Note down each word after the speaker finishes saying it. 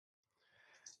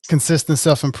Consistent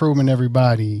self improvement,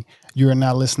 everybody. You are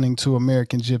now listening to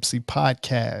American Gypsy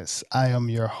Podcast. I am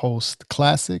your host,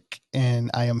 Classic, and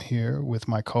I am here with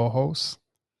my co host.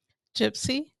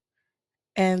 Gypsy.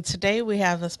 And today we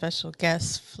have a special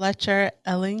guest, Fletcher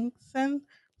Ellingson.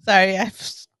 Sorry,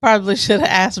 probably should have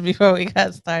asked before we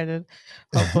got started.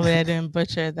 Hopefully, I didn't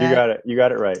butcher You that. got it. You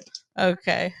got it right.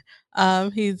 Okay.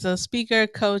 He's a speaker,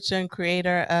 coach, and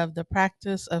creator of the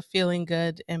practice of feeling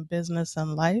good in business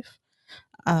and life.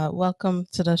 Welcome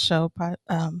to the show,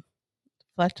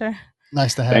 Fletcher.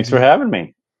 Nice to have Thanks for you. having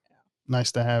me.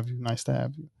 Nice to have you. Nice to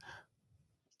have you.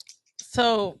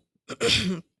 So,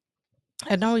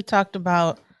 I know we talked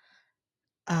about,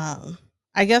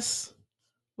 I guess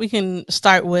we can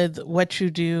start with what you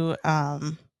do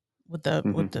with the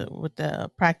hmm with the with the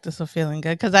practice of feeling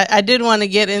good, because I did want to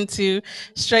get into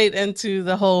straight into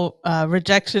the whole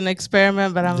rejection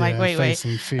experiment, but I'm like, Yeah, wait.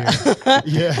 facing fear.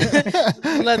 Yeah.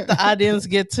 Let the audience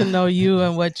get to know you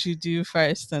and what you do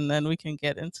first, and then we can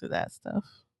get into that stuff.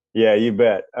 Yeah, you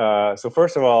bet. So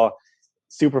first of all,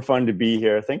 super fun to be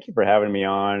here. Thank you for having me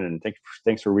on, and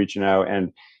thanks for reaching out.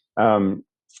 And um,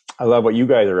 I love what you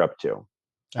guys are up to.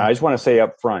 I Thank just you. want to say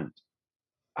up front,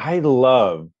 I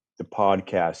love the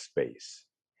podcast space.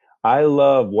 I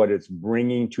love what it's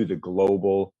bringing to the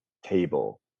global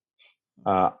table.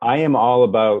 I am all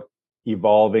about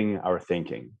evolving our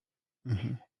thinking,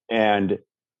 Mhm. and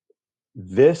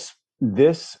this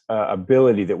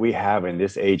ability that we have in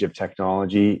this age of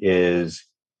technology is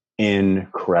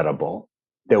incredible.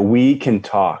 That we can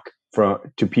talk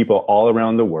to people all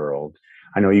around the world.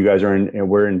 I know you guys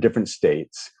we're in different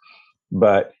states,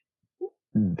 but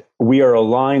we are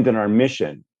aligned in our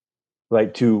mission,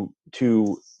 like to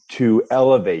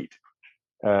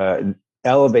uh,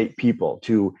 elevate people,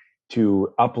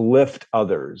 to uplift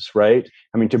others, right?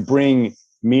 I mean, to bring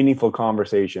meaningful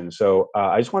conversations. So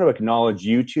I just want to acknowledge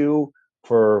you two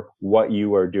for what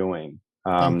you are doing.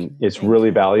 Thank you. It's Thank really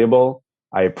you. valuable.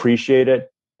 I appreciate it,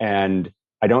 and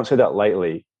I don't say that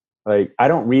lightly. Like, I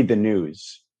don't read the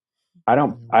news. I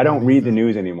Me don't read the neither.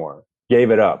 news anymore.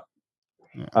 Gave it up.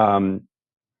 Yeah. Um,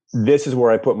 this is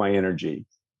where I put my energy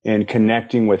in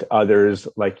connecting with others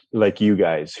like you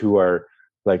guys who are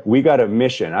like, we got a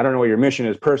mission. I don't know what your mission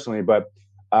is personally, but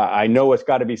I know it's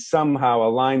got to be somehow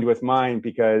aligned with mine,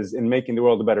 because in making the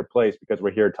world a better place, because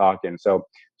we're here talking. So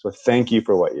thank you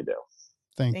for what you do.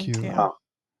 Thank Thank you. you.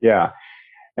 Yeah.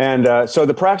 And so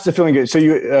the practice of feeling good. So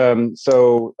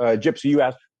Gypsy, you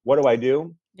asked, what do I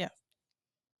do? Yeah.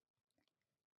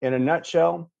 In a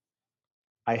nutshell,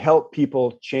 I help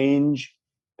people change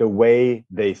the way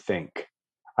they think.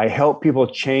 I help people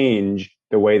change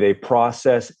the way they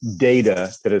process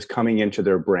data that is coming into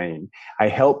their brain. I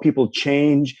help people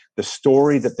change the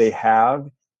story that they have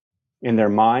in their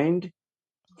mind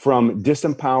from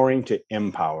disempowering to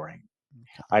empowering.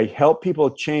 I help people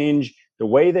change the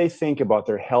way they think about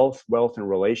their health, wealth, and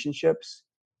relationships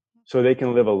so they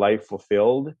can live a life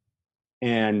fulfilled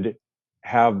and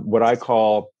have what I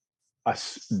call a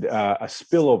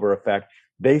spillover effect.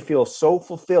 They feel so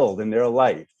fulfilled in their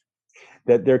life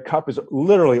that their cup is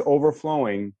literally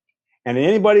overflowing, and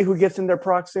anybody who gets in their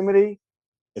proximity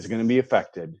is going to be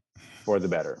affected for the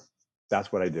better.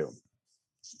 That's what I do.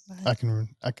 Nice.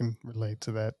 I can relate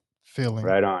to that feeling.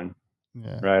 Right on.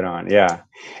 Yeah. Right on. Yeah.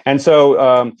 And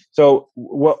so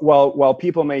while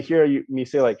people may hear me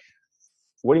say, like,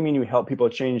 what do you mean you help people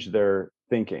change their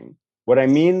thinking? What I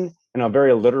mean in a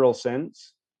very literal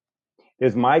sense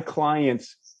is my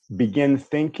clients begin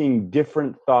thinking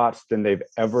different thoughts than they've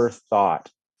ever thought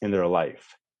in their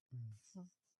life.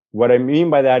 What I mean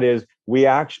by that is, we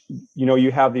actually,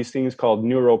 you have these things called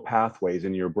neural pathways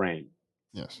in your brain,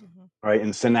 Yes. Mhm. right?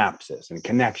 And synapses and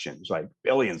connections, like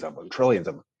billions of them, trillions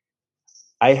of them.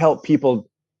 I help people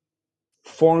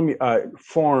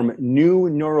form new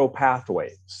neural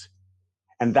pathways,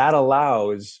 and that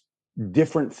allows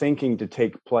different thinking to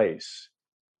take place.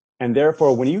 And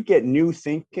therefore, when you get new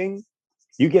thinking,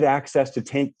 you get access to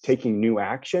taking new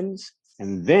actions,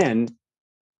 and then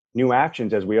new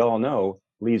actions, as we all know,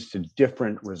 leads to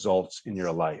different results in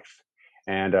your life.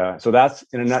 And so that's,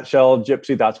 in a nutshell,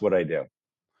 Gypsy, that's what I do.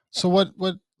 So what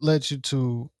led you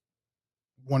to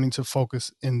wanting to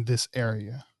focus in this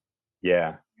area?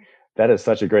 Yeah, that is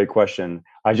such a great question.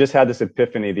 I just had this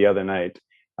epiphany the other night.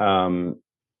 Um,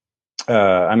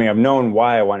 I mean, I've known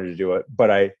why I wanted to do it,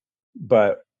 but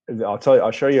I'll tell you,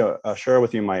 I'll share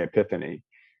with you my epiphany.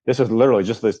 This was literally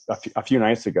just a few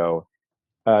nights ago.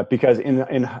 Because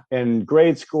in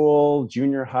grade school,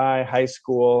 junior high, high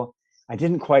school, I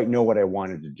didn't quite know what I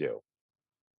wanted to do.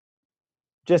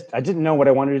 I didn't know what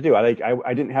I wanted to do. I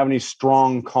didn't have any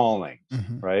strong calling,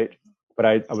 Hmm. right?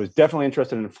 but I was definitely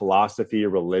interested in philosophy,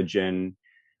 religion,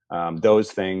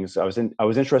 those things. I was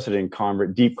interested in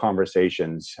deep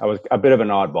conversations. I was a bit of an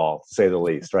oddball, to say the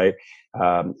least, right?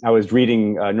 I was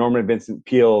reading Norman Vincent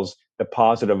Peale's The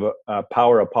Positive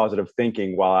Power of Positive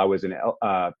Thinking while I was in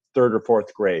third or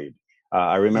fourth grade.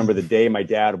 I remember the day my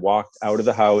dad walked out of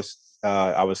the house.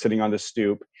 I was sitting on the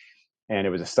stoop, and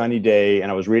it was a sunny day,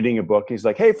 and I was reading a book. He's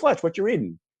like, "Hey, Fletch, what you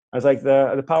reading?" I was like,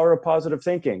 "The Power of Positive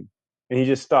Thinking," and he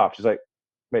just stopped. He's like,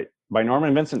 "Wait, by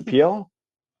Norman Vincent Peale?"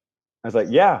 I was like,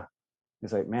 "Yeah."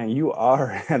 He's like, "Man, you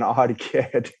are an odd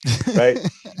kid," right?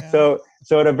 Yeah.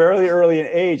 So at a very early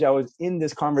age, I was in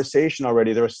this conversation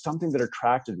already. There was something that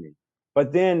attracted me.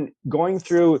 But then going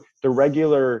through the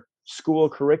regular school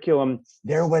curriculum,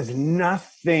 there was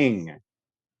nothing.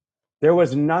 There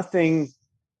was nothing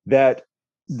that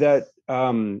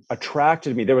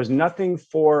attracted me. There was nothing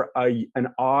for an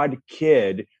odd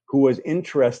kid who was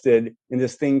interested in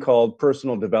this thing called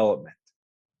personal development.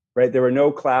 Right? There were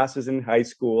no classes in high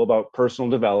school about personal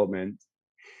development.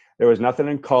 There was nothing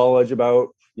in college about,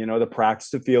 the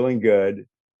practice of feeling good.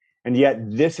 And yet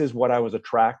this is what I was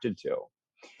attracted to.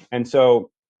 And so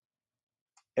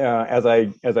as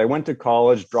I went to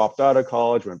college, dropped out of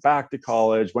college, went back to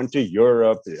college, went to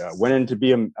Europe, went in to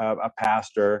be a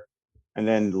pastor, and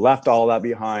then left all that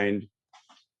behind.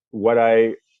 What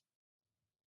I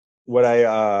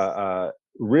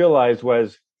realized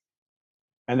was,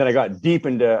 and then I got deep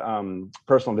into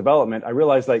personal development. I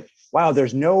realized, like, wow,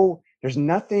 there's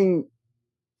nothing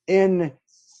in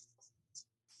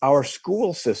our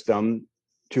school system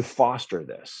to foster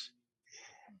this.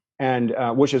 And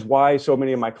which is why so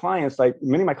many of my clients,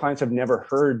 have never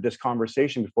heard this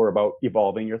conversation before about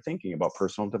evolving your thinking, about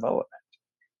personal development.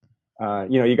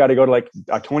 You got to go to like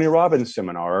a Tony Robbins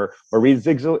seminar or read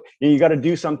Zig Ziglar. You got to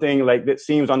do something like that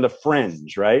seems on the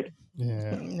fringe, right?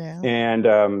 Yeah.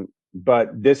 And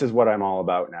but this is what I'm all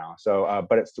about now. So,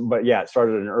 but it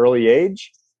started at an early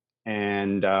age,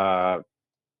 and now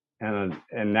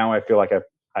I feel like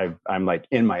I'm like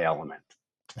in my element.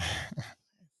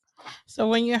 So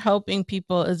when you're helping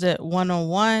people, is it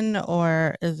one-on-one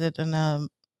or is it in a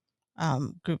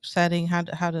group setting?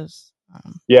 How does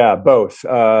Yeah, both.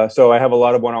 So I have a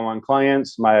lot of one-on-one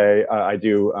clients. I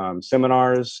do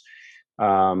seminars.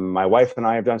 My wife and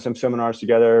I have done some seminars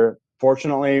together.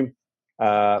 Fortunately,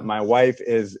 my wife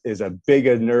is as big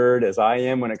a nerd as I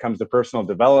am when it comes to personal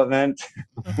development.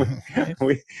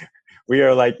 we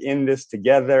are like in this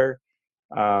together.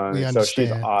 So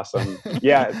she's awesome.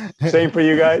 Yeah, same for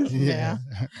you guys. Yeah.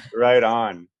 Right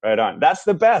on. That's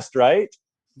the best, right?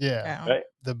 Yeah, right?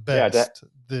 the best.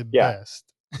 Best.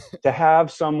 To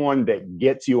have someone that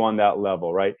gets you on that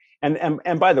level, right?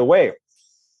 And by the way,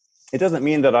 it doesn't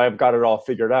mean that I've got it all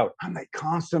figured out. I'm like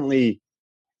constantly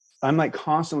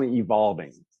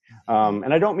evolving,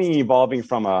 and I don't mean evolving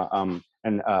from a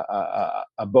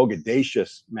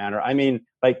bogadacious manner. I mean,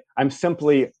 like, I'm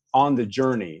simply on the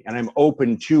journey, and I'm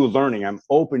open to learning. I'm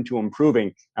open to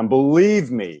improving, and believe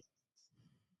me,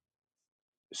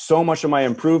 so much of my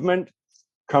improvement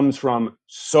comes from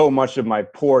so much of my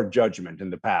poor judgment in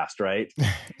the past, right?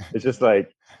 It's just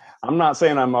like, I'm not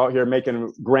saying I'm out here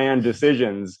making grand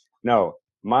decisions. No,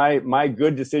 my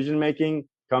good decision making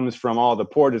comes from all the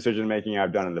poor decision making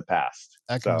I've done in the past.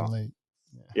 I can relate.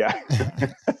 Yeah.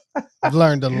 I've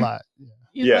learned a lot.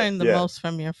 You learn the most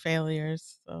from your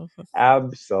failures. So.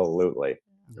 Absolutely.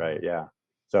 Right. Yeah.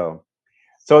 So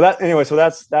that's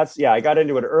I got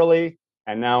into it early,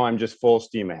 and now I'm just full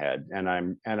steam ahead, and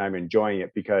I'm enjoying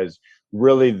it, because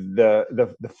really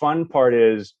the fun part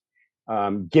is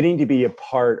getting to be a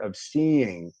part of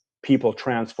seeing people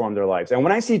transform their lives. And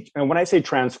when I say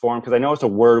transform, because I know it's a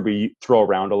word we throw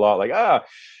around a lot, like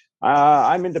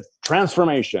I'm into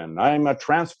transformation, I'm a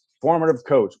transformative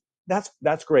coach.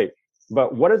 That's great,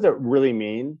 but what does it really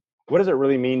mean? What does it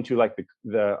really mean to like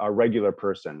a regular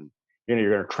person?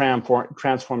 You're going to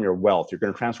transform your wealth. You're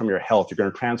going to transform your health. You're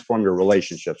going to transform your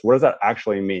relationships. What does that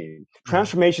actually mean?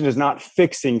 Transformation is not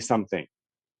fixing something.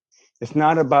 It's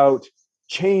not about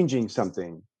changing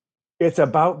something. It's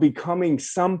about becoming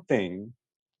something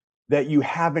that you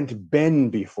haven't been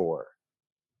before,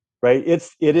 right?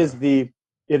 The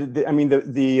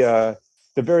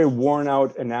very worn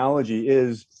out analogy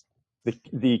is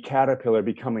the caterpillar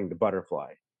becoming the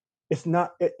butterfly. It's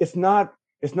not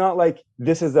like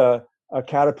this is a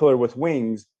caterpillar with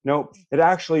wings. No, it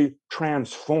actually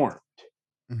transformed,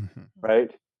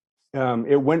 right?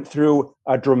 It went through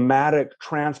a dramatic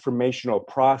transformational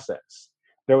process.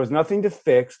 There was nothing to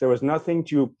fix. There was nothing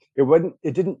to,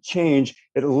 it didn't change.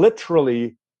 It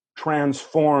literally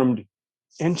transformed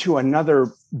into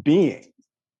another being.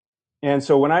 And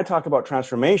so when I talk about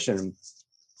transformation,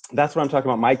 that's what I'm talking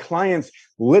about. My clients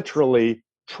literally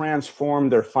transform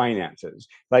their finances.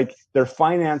 Like their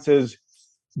finances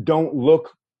don't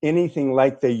look anything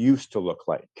like they used to look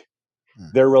like.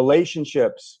 Their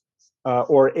relationships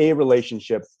or a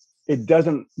relationship, it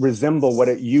doesn't resemble what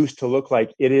it used to look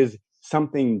like. It is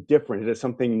something different. It is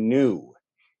something new.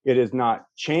 It is not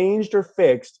changed or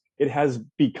fixed. It has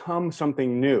become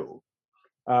something new.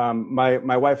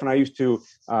 My wife and I used to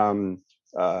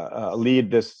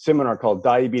lead this seminar called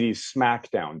Diabetes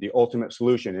Smackdown, the ultimate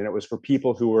solution, and it was for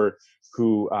people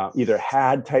who either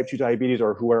had type 2 diabetes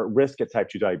or who were at risk at type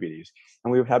 2 diabetes.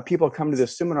 And we would have people come to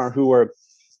this seminar who were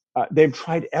they've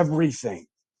tried everything,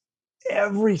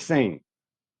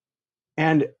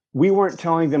 and we weren't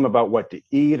telling them about what to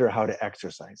eat or how to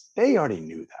exercise. They already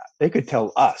knew that. They could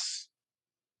tell us.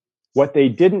 What they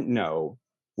didn't know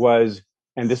was,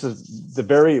 and this is the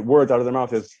very words out of their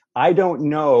mouth, is, I don't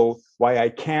know why I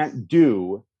can't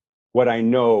do what I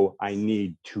know I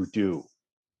need to do.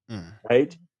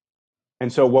 Right?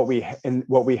 And so what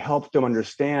we helped them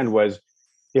understand was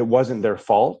it wasn't their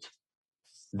fault.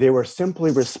 They were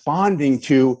simply responding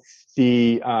to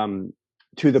the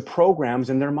programs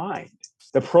in their mind.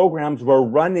 The programs were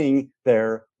running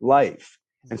their life.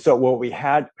 And so what we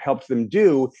had helped them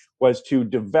do was to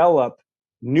develop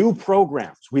new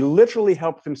programs. We literally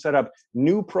helped them set up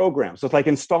new programs. So it's like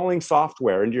installing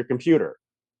software into your computer.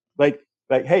 Like,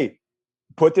 hey,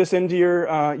 put this into your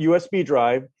USB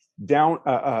drive,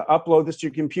 upload this to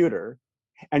your computer,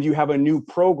 and you have a new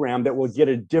program that will get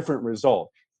a different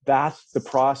result. That's the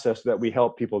process that we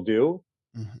help people do.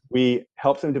 Mm-hmm. We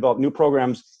help them develop new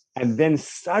programs, and then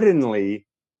suddenly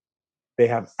they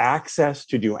have access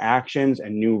to new actions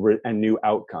and new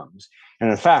outcomes. And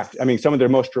in fact, I mean, some of their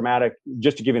most dramatic,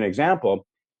 just to give you an example,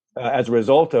 as a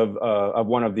result of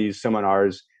one of these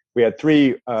seminars, we had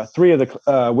three of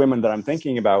the women that I'm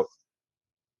thinking about.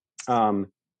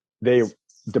 They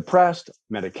depressed,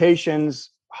 medications,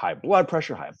 high blood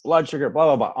pressure, high blood sugar,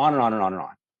 blah, blah, blah, on and on and on and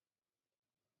on.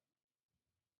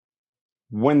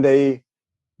 When they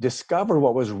discovered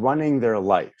what was running their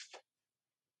life,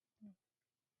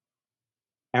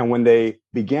 and when they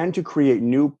began to create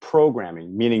new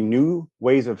programming, meaning new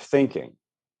ways of thinking,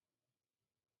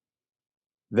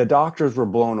 the doctors were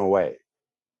blown away.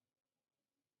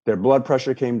 Their blood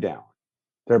pressure came down.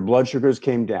 Their blood sugars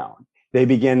came down. They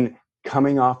began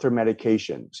coming off their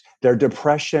medications. Their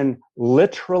depression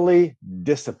literally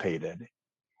dissipated.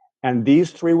 And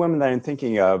these three women that I'm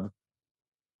thinking of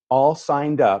all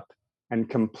signed up and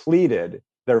completed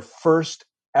their first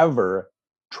ever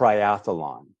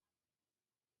triathlon.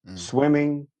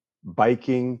 Swimming,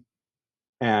 biking,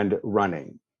 and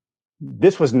running.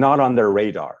 This was not on their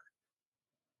radar.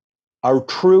 Our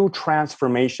true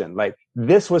transformation, like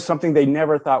this was something they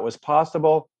never thought was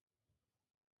possible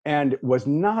and was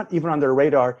not even on their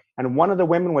radar. And one of the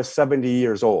women was 70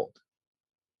 years old.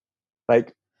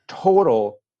 Like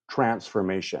total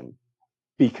transformation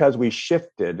because we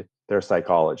shifted their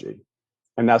psychology.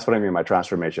 And that's what I mean by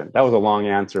transformation. That was a long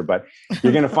answer, but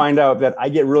you're going to find out that I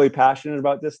get really passionate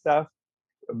about this stuff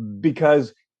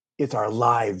because it's our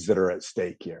lives that are at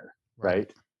stake here,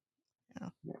 right?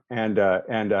 Yeah.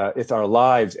 And it's our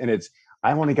lives, and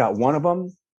I only got one of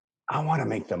them. I want to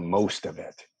make the most of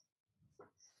it.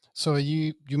 So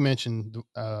you mentioned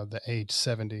the age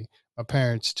 70. My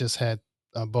parents just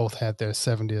both had their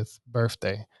 70th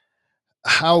birthday.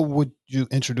 How would you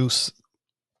introduce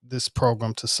this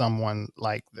program to someone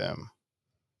like them?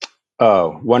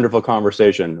 Oh, wonderful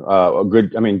conversation.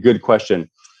 Good question.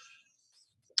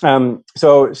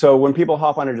 So when people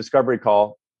hop on a discovery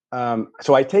call,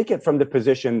 so I take it from the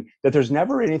position that there's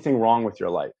never anything wrong with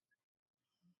your life.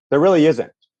 There really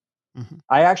isn't. Mm-hmm.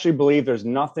 I actually believe there's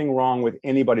nothing wrong with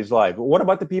anybody's life. But what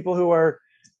about the people who are,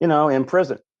 in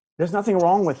prison? There's nothing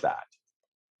wrong with that.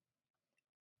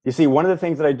 You see, one of the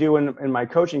things that I do in my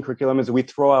coaching curriculum is we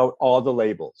throw out all the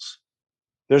labels.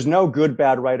 There's no good,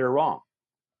 bad, right, or wrong.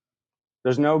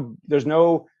 There's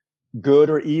no good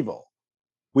or evil.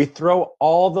 We throw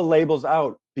all the labels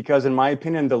out because, in my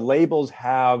opinion, the labels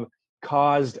have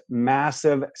caused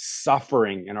massive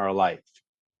suffering in our life.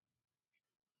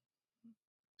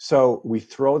 So we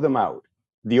throw them out.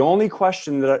 The only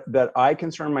question that I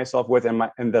concern myself with and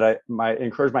that I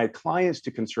encourage my clients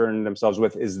to concern themselves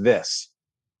with is this: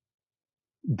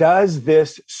 does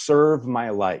this serve my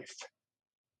life?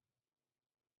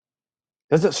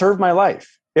 Does it serve my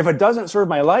life? If it doesn't serve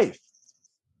my life,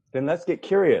 then let's get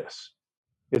curious.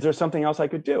 Is there something else I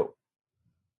could do?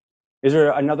 Is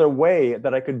there another way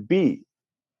that I could be?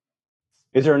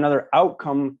 Is there another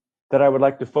outcome that I would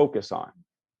like to focus on?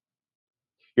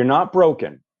 You're not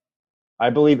broken. I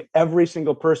believe every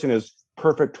single person is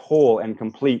perfect, whole, and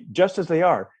complete, just as they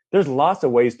are. There's lots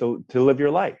of ways to live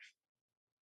your life.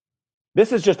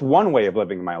 This is just one way of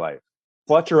living my life.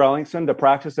 Fletcher Ellingson, the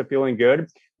practice of feeling good,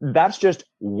 that's just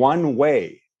one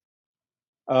way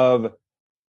of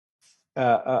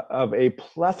a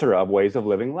plethora of ways of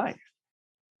living life.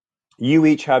 You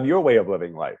each have your way of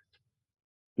living life.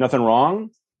 Nothing wrong,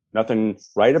 nothing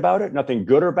right about it, nothing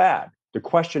good or bad. The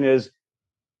question is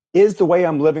the way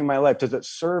I'm living my life, does it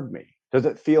serve me? Does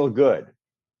it feel good?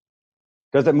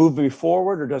 Does it move me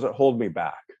forward or does it hold me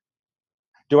back?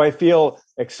 Do I feel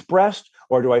expressed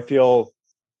or do I feel,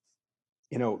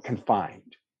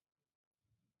 confined?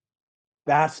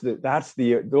 Those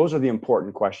are the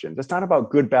important questions. It's not about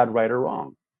good, bad, right, or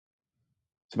wrong.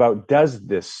 It's about, does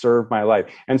this serve my life?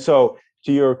 And so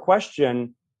to your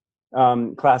question,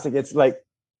 Classic, it's like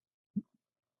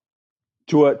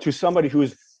to somebody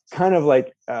who's kind of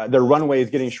like their runway is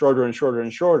getting shorter and shorter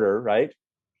and shorter, right?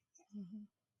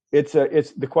 Mm-hmm.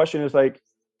 It's the question is like,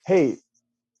 hey,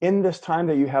 in this time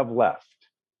that you have left,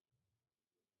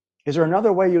 is there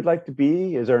another way you'd like to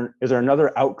be? Is there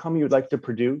another outcome you'd like to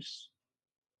produce?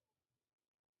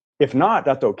 If not,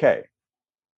 that's okay.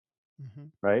 Mm-hmm.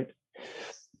 Right?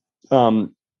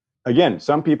 Again,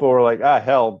 some people are like,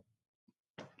 hell,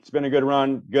 it's been a good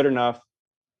run, good enough.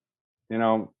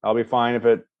 I'll be fine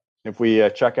if we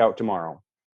check out tomorrow.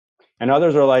 And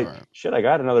others are like, right. Shit, I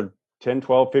got another 10,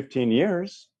 12, 15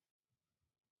 years.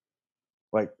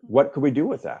 Like, what could we do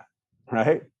with that?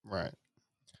 Right? Right.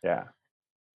 Yeah.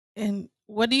 And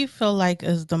what do you feel like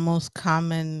is the most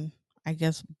common, I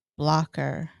guess,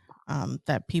 blocker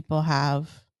that people have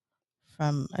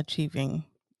from achieving,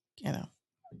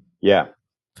 yeah,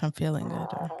 from feeling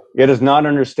good? It is not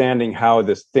understanding how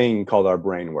this thing called our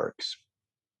brain works.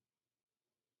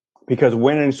 Because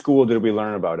when in school did we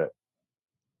learn about it?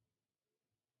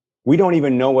 We don't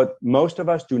even know most of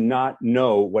us do not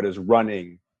know what is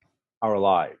running our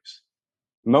lives.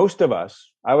 Most of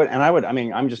us,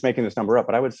 I'm just making this number up,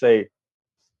 but I would say,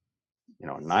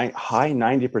 high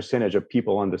 90% of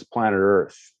people on this planet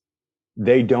Earth,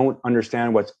 they don't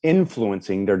understand what's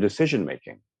influencing their decision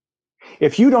making.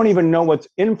 If you don't even know what's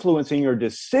influencing your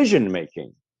decision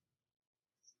making,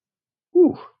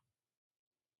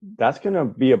 that's going to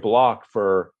be a block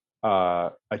for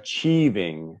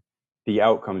achieving the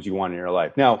outcomes you want in your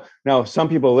life. Now, some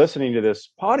people listening to this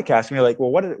podcast may be like,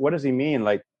 well, what does he mean?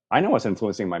 Like, I know what's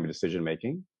influencing my decision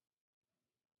making.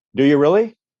 Do you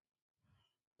really?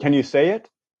 Can you say it?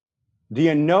 Do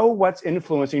you know what's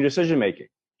influencing your decision making?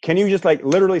 Can you just like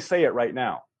literally say it right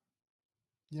now?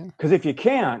 Yeah. Because if you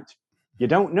can't, you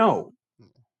don't know.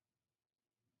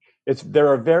 There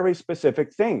are very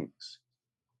specific things.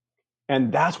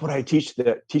 And that's what I teach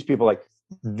people, like,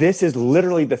 this is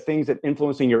literally the things that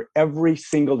influencing your every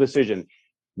single decision.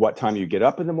 What time you get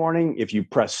up in the morning, if you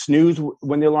press snooze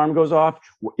when the alarm goes off,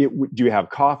 do you have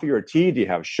coffee or tea? Do you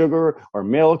have sugar or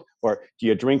milk? Or do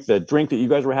you drink the drink that you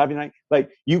guys were having tonight? Like,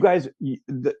 you guys,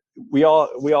 we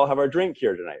all have our drink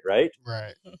here tonight, right?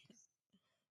 Right.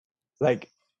 Like,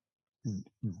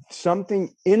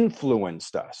 something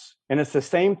influenced us. And it's the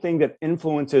same thing that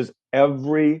influences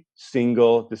every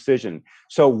single decision.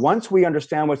 So once we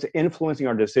understand what's influencing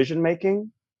our decision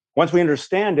making, once we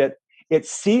understand it, it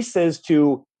ceases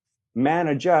to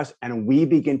manage us, and we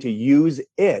begin to use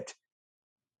it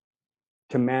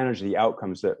to manage the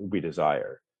outcomes that we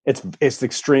desire. It's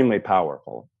extremely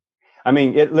powerful. I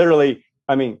mean,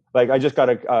 like I just got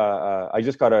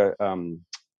a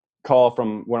call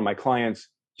from one of my clients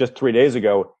just 3 days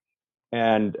ago,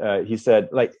 and he said,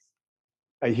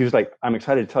 he was like, I'm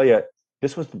excited to tell you,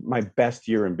 this was my best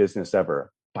year in business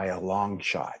ever by a long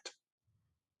shot.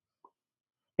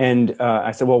 And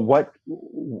I said, well, what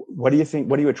do you think?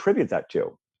 What do you attribute that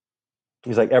to?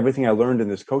 He's like, everything I learned in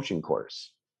this coaching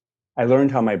course. I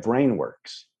learned how my brain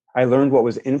works. I learned what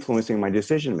was influencing my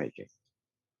decision making.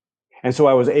 And so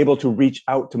I was able to reach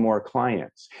out to more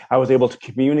clients. I was able to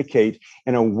communicate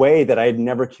in a way that I had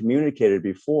never communicated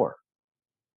before.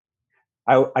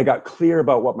 I got clear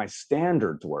about what my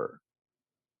standards were.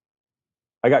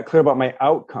 I got clear about my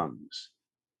outcomes.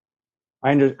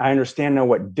 I understand now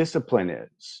what discipline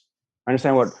is. I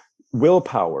understand what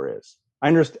willpower is.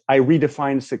 I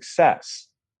redefine success.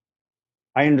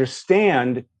 I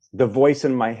understand the voice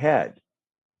in my head,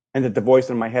 and that the voice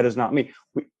in my head is not me.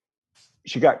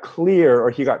 He got clear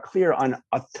on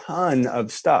a ton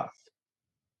of stuff.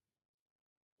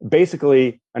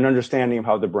 Basically, an understanding of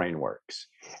how the brain works.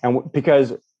 And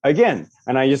because, again,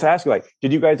 and I just ask you, like,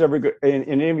 did you guys ever go in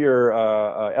any of your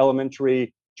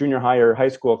elementary, junior high, or high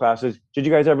school classes, did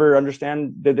you guys ever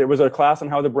understand that there was a class on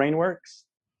how the brain works?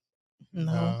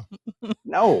 No.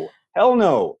 No, hell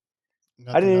no.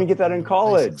 I didn't Nothing even other get that than in the basic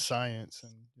college, science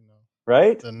and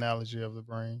right? the analogy of the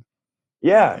brain.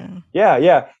 Yeah,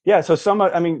 Yeah. yeah. So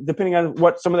I mean, depending on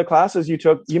what some of the classes you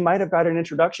took, you might have got an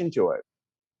introduction to it.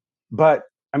 But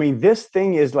I mean, this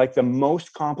thing is like the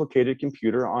most complicated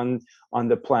computer on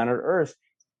the planet Earth,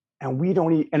 and we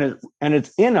don't. And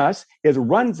it's in us. It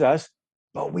runs us,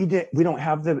 but we don't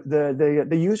have the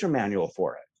user manual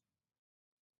for it.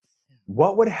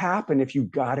 What would happen if you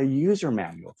got a user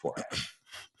manual for it?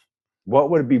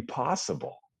 What would be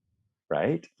possible?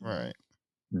 Right? Right.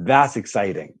 That's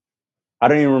exciting. I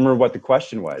don't even remember what the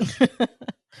question was.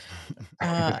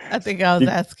 I think I was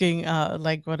asking,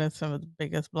 like, what are some of the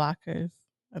biggest blockers?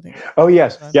 I think. Oh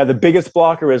yes, yeah. The biggest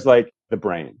blocker is like the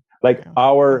brain, like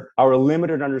our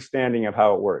limited understanding of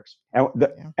how it works.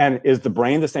 And is the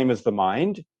brain the same as the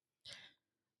mind?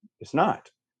 It's not.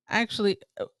 Actually,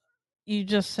 you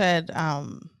just said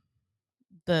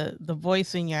the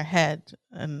voice in your head,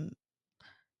 and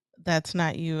that's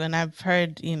not you. And I've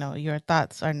heard, your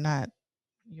thoughts are not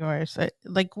yours.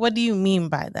 Like, what do you mean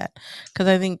by that? Because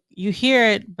I think you hear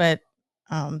it, but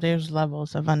there's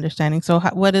levels of understanding. So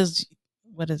what is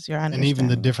your understanding? And even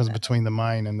the difference between the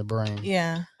mind and the brain.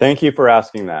 Yeah. Thank you for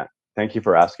asking that.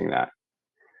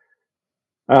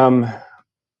 Can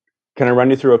I run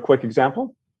you through a quick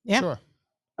example? Yeah. Sure.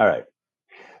 All right.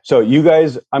 So you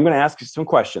guys, I'm going to ask you some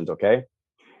questions, okay?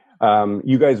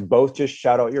 You guys both just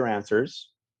shout out your answers.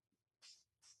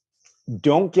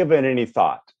 Don't give it any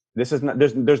thought. This is not,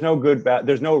 there's no good, bad,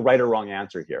 there's no right or wrong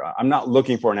answer here. I'm not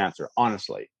looking for an answer,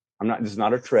 honestly. This is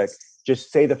not a trick.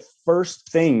 Just say the first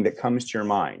thing that comes to your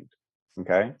mind,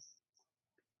 okay?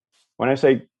 When I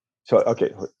say, so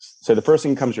the first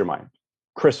thing that comes to your mind,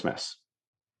 Christmas.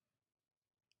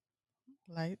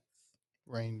 Lights.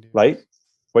 Reindeer. Light?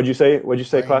 What'd you say,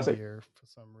 Classic? Reindeer for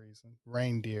some reason.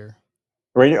 Reindeer.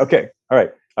 Reindeer, okay, all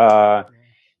right.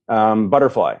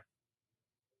 Butterfly.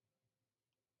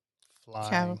 Flying.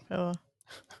 Caterpillar.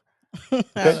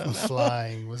 Okay.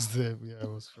 Flying was it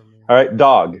was for me. All right,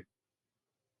 dog.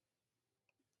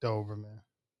 Doberman.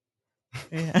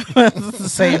 Yeah, that's the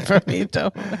same for me,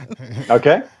 Doberman.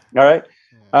 Okay, all right.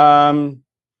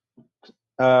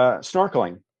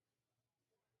 Snorkeling.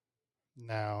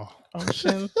 Now.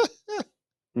 Ocean.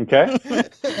 Okay.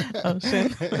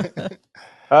 Ocean.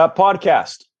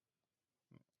 Podcast.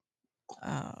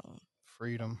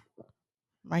 Freedom.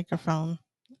 Microphone.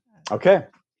 Okay,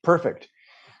 perfect.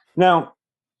 Now,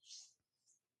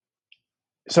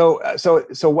 so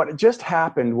what just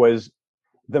happened was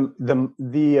the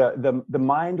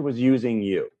mind was using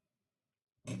you.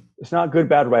 It's not good,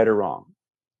 bad, right, or wrong.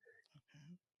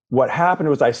 What happened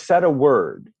was I said a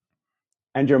word,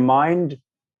 and your mind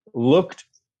looked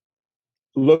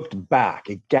back.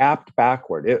 It gapped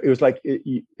backward. It was like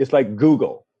it's like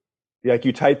Google. Like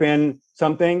you type in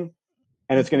something,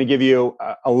 and it's going to give you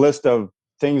a list of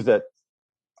things that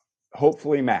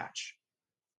hopefully match.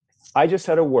 I just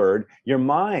said a word. Your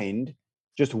mind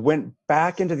just went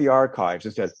back into the archives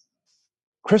and said,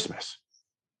 Christmas.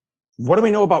 What do we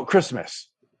know about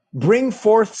Christmas? Bring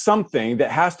forth something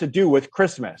that has to do with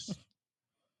Christmas.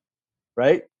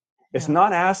 Right? It's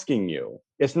not asking you.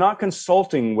 It's not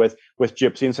consulting with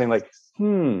Gypsy and saying like,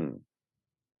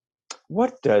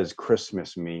 what does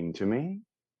Christmas mean to me?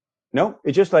 No,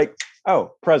 it's just like,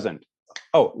 oh, present.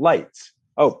 Oh, lights.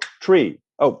 Oh, tree.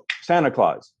 Oh, Santa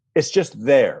Claus. It's just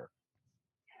there.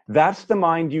 That's the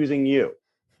mind using you.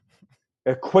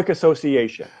 A quick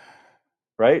association,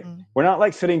 right? We're not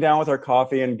like sitting down with our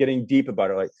coffee and getting deep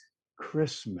about it, like,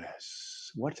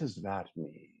 Christmas, what does that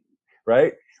mean,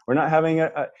 right? We're not having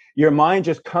your mind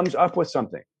just comes up with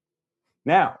something.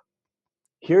 Now,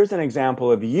 here's an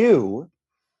example of you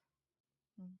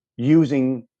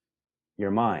using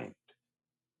your mind,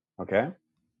 okay?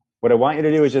 What I want you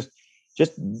to do is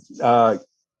just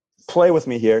play with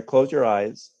me here, close your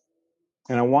eyes,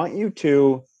 and I want you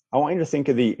to think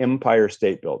of the Empire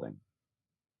State Building.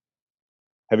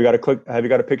 Have you got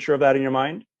a picture of that in your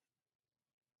mind?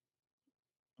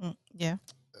 Yeah.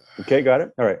 Okay, got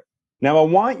it. All right. Now I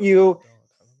want you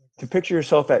to picture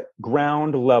yourself at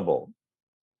ground level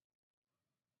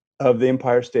of the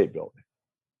Empire State Building.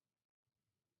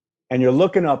 And you're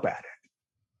looking up at it.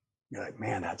 You're like,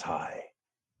 man, that's high.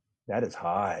 That is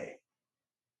high.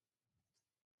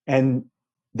 And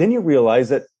then you realize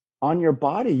that on your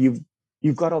body,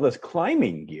 you've got all this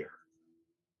climbing gear.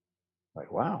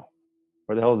 Like, wow,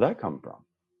 where the hell did that come from?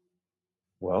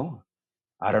 Well,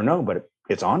 I don't know, but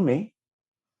it's on me.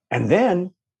 And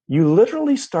then you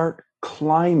literally start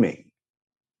climbing.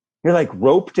 You're like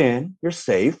roped in, you're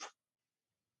safe.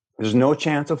 There's no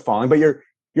chance of falling, but you're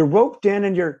roped in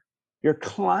and you're You're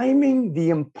climbing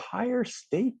the Empire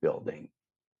State Building.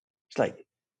 It's like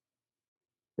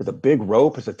there's a big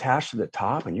rope is attached to the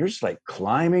top, and you're just like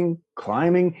climbing,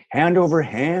 hand over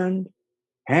hand,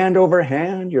 hand over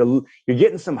hand. You're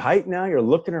getting some height now. You're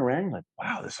looking around. You're like,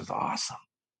 wow, this is awesome.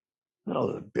 Look at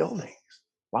all the buildings.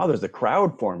 Wow, there's a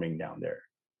crowd forming down there.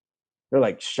 They're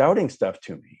like shouting stuff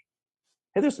to me.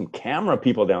 Hey, there's some camera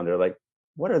people down there. Like,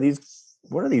 what are these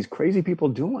crazy people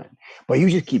doing? But you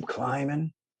just keep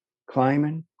climbing.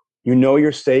 You know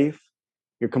you're safe.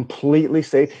 You're completely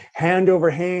safe. Hand over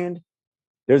hand.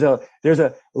 There's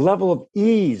a level of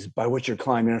ease by which you're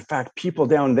climbing. In fact, people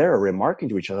down there are remarking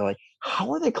to each other, like,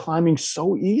 how are they climbing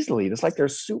so easily? It's like they're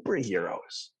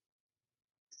superheroes.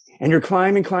 And you're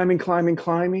climbing.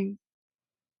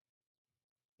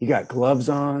 You got gloves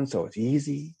on, so it's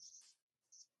easy.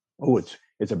 Oh,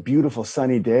 it's a beautiful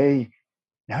sunny day.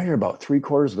 Now you're about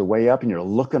 3/4 of the way up and you're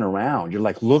looking around. You're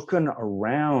like looking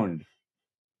around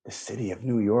the city of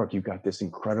New York. You've got this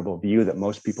incredible view that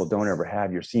most people don't ever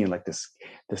have. You're seeing like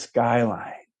the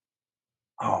skyline.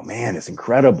 Oh man, it's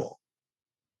incredible.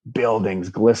 Buildings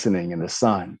glistening in the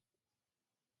sun.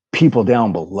 People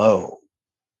down below.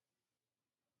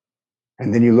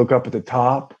 And then you look up at the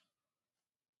top.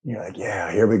 And you're like,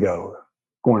 yeah, here we go.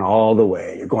 Going all the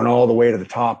way. You're going all the way to the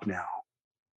top now.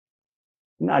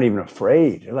 You're not even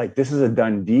afraid. You're like, this is a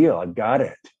done deal. I've got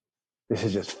it. This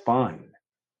is just fun.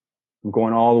 I'm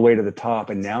going all the way to the top,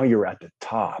 and now you're at the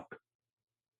top.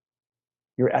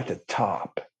 You're at the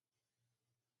top.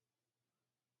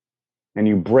 And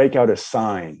you break out a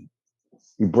sign.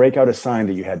 You break out a sign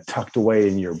that you had tucked away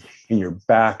in your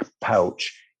back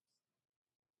pouch.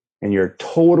 And you're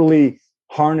totally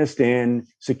harnessed in,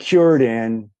 secured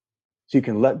in, so you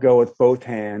can let go with both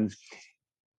hands.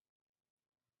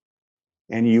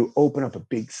 And you open up a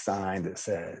big sign that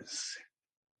says,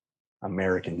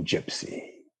 American Gypsy.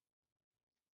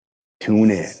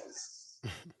 Tune in.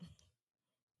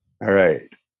 All right.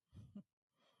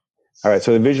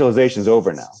 So the visualization's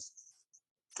over now.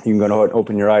 You can go ahead and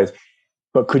open your eyes.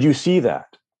 But could you see that?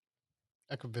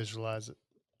 I could visualize it.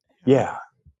 Yeah.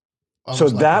 Almost so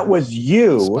like that was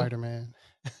you. Spider-Man.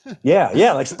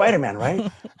 Yeah, like Spider-Man,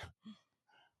 right?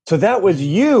 So that was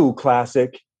you,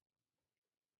 Classic,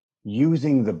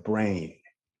 using the brain,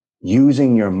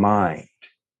 using your mind.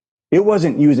 It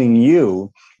wasn't using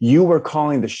you. You were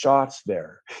calling the shots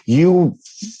there. You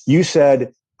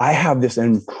said, I have this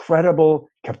incredible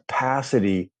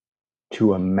capacity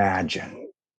to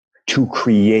imagine, to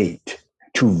create,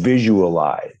 to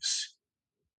visualize.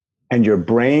 And your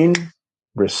brain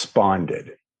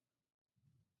responded.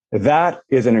 That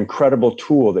is an incredible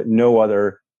tool that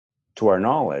to our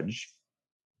knowledge,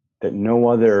 that no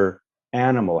other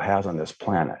animal has on this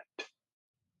planet.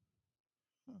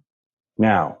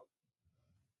 Now,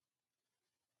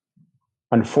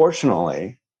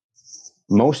 unfortunately,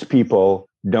 most people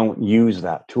don't use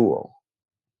that tool.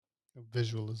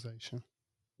 Visualization.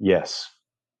 Yes.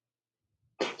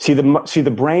 See,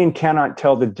 the brain cannot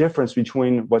tell the difference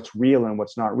between what's real and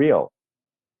what's not real.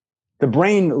 The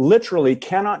brain literally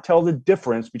cannot tell the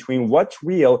difference between what's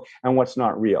real and what's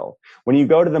not real. When you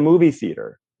go to the movie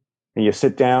theater and you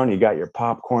sit down, you got your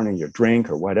popcorn and your drink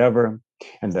or whatever,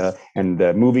 and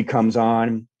the movie comes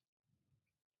on,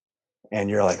 and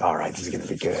you're like, all right, this is going to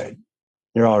be good.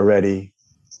 You're all ready.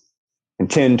 And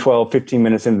 10, 12, 15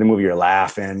 minutes into the movie, you're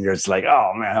laughing. You're just like,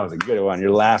 oh man, that was a good one.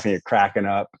 You're laughing, you're cracking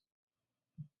up.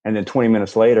 And then 20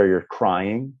 minutes later, you're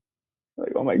crying.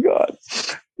 Like, oh my God,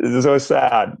 this is so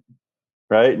sad.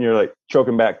 Right? And you're like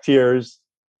choking back tears.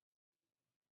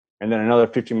 And then another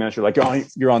 15 minutes, you're like, oh,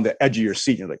 you're on the edge of your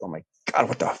seat. You're like, oh my God,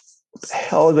 what the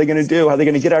hell are they going to do? How are they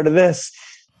going to get out of this?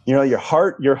 You know, your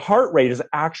heart rate is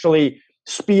actually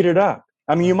speeded up.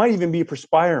 I mean, you might even be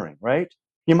perspiring, right?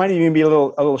 You might even be a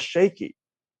little shaky.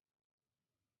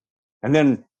 And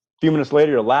then a few minutes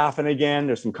later, you're laughing again.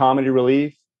 There's some comedy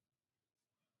relief.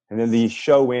 And then the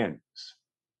show ends.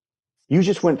 You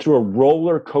just went through a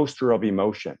roller coaster of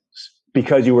emotions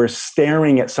because you were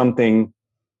staring at something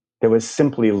that was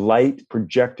simply light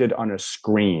projected on a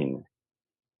screen.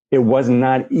 It was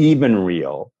not even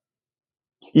real.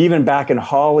 Even back in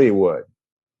Hollywood,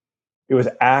 it was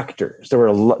actors. There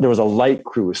was a light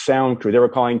crew, sound crew. They were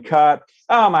calling cut.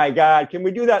 Oh my God, can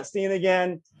we do that scene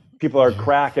again? People are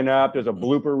cracking up. There's a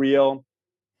blooper reel.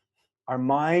 Our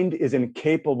mind is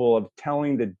incapable of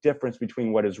telling the difference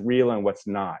between what is real and what's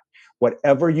not.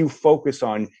 Whatever you focus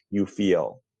on, you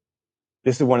feel.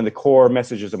 This is one of the core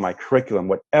messages of my curriculum.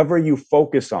 Whatever you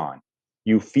focus on,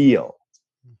 you feel.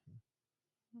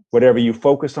 Whatever you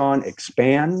focus on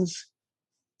expands,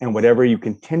 and whatever you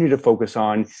continue to focus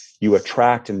on, you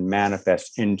attract and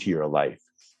manifest into your life.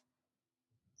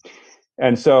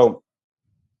 And so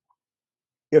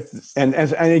and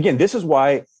again, this is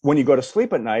why when you go to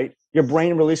sleep at night, your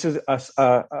brain releases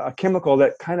a chemical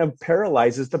that kind of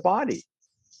paralyzes the body,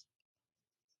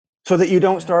 so that you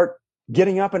don't start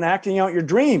getting up and acting out your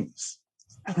dreams.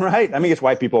 Right? I mean, it's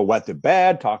why people wet the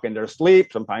bed, talk in their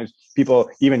sleep. Sometimes people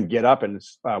even get up and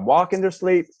walk in their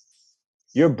sleep.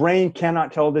 Your brain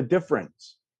cannot tell the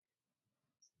difference.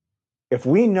 If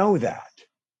we know that,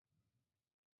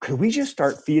 could we just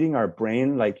start feeding our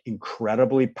brain like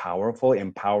incredibly powerful,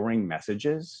 empowering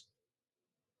messages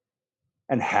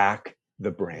and hack the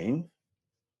brain?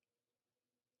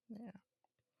 Yeah.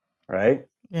 Right?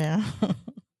 Yeah.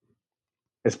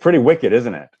 It's pretty wicked,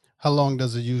 isn't it? How long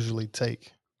does it usually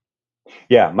take?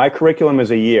 Yeah, my curriculum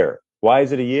is a year. Why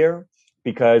is it a year?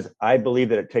 Because I believe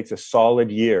that it takes a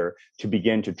solid year to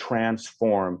begin to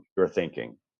transform your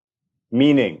thinking.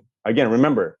 Meaning, again,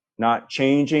 remember, not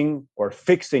changing or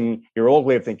fixing your old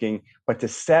way of thinking, but to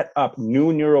set up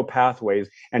new neural pathways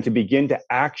and to begin to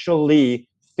actually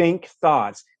think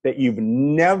thoughts that you've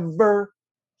never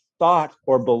thought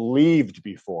or believed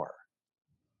before.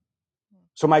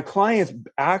 So my clients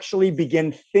actually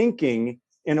begin thinking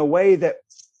in a way that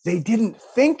they didn't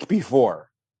think before.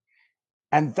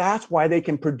 And that's why they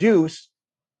can produce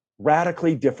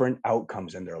radically different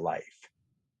outcomes in their life.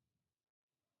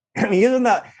 I mean, isn't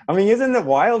that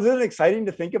wild? Isn't it exciting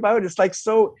to think about? It's like,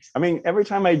 so, I mean, every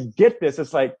time I get this,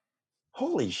 it's like,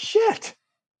 holy shit.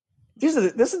 This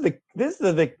is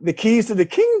the keys to the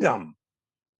kingdom,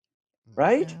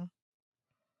 right? Yeah.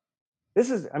 This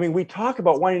is, I mean, we talk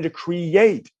about wanting to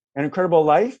create an incredible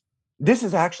life. This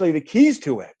is actually the keys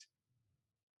to it.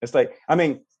 It's like, I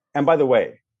mean, and by the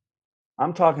way,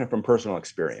 I'm talking from personal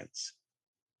experience,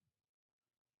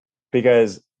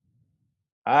 because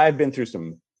I've been through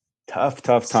some tough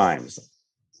times.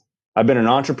 I've been an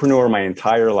entrepreneur my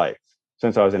entire life,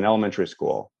 since I was in elementary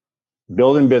school,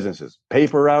 building businesses,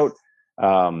 paper route,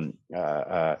 my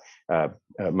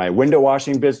window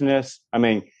washing business. I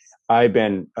mean, I've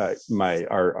been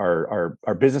our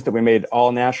business that we made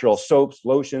all natural soaps,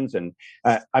 lotions, and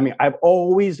I mean, I've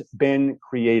always been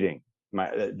creating.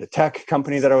 The tech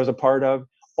company that I was a part of,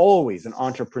 always an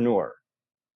entrepreneur.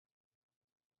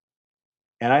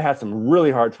 And I had some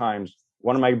really hard times.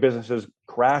 One of my businesses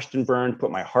crashed and burned, put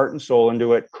my heart and soul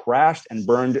into it, crashed and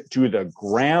burned to the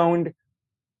ground.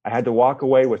 I had to walk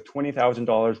away with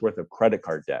 $20,000 worth of credit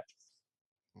card debt.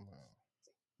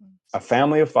 A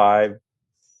family of 5,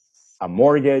 a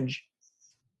mortgage,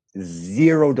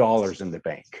 $0 in the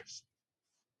bank.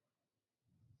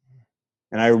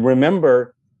 And I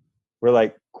remember we're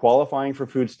like qualifying for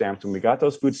food stamps, and we got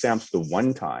those food stamps the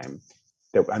one time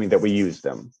that we used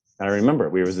them. And I remember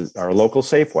we was our local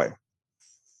Safeway.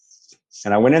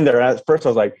 And I went in there, and at first I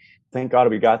was like, thank God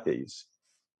we got these.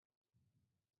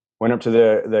 Went up to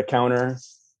the counter,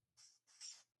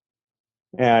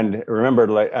 and remember,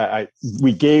 like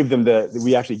we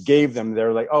actually gave them.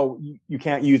 They're like, oh, you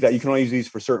can't use that. You can only use these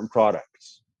for certain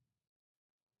products.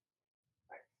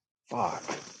 Fuck.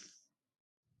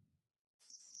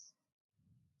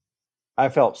 I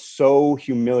felt so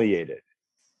humiliated.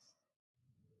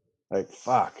 Like,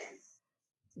 fuck.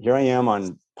 Here I am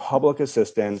on public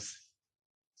assistance,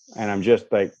 and I'm just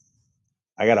like,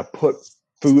 I gotta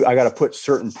put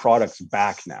certain products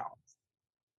back now.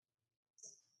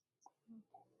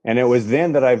 And it was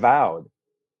then that I vowed,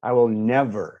 I will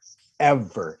never,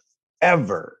 ever,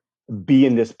 ever be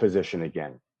in this position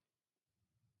again.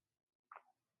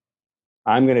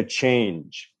 I'm going to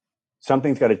change.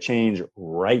 Something's got to change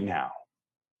right now.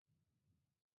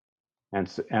 And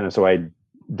so I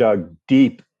dug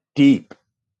deep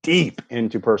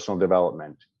into personal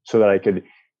development so that I could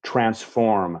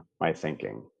transform my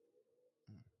thinking.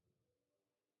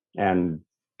 And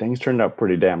things turned out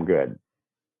pretty damn good.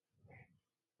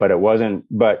 But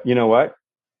you know what?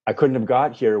 I couldn't have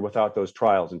got here without those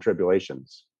trials and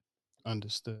tribulations.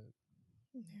 Understood.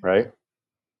 Right?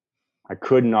 I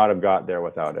could not have got there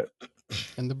without it.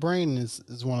 And the brain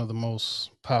is one of the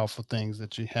most powerful things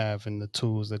that you have, and the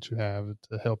tools that you have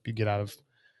to help you get out of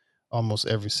almost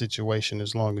every situation,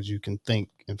 as long as you can think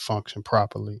and function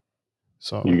properly.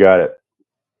 So You got it.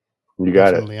 You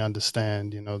got definitely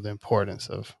understand, the importance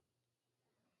of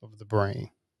the brain.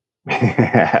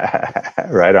 it.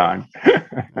 Right on.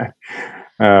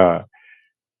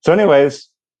 So anyways,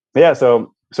 yeah,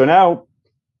 so now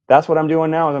that's what I'm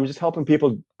doing now, is I'm just helping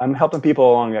people. I'm helping people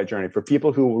along that journey, for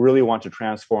people who really want to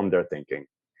transform their thinking.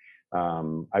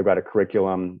 I've got a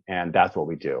curriculum, and that's what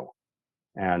we do.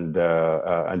 And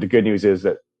the good news is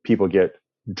that people get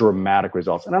dramatic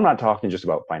results. And I'm not talking just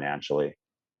about financially,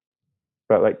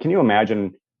 but like, can you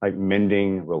imagine like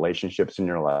mending relationships in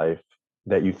your life?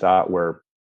 that you thought were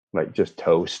like just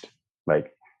toast,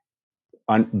 like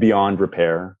beyond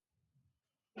repair.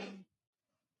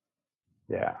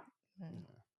 Yeah,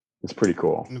 it's pretty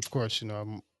cool. And of course,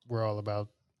 we're all about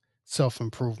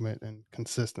self-improvement and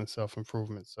consistent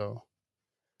self-improvement. So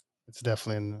it's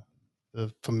definitely in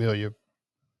the familiar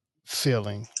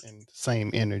feeling and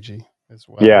same energy as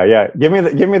well. Yeah. Give me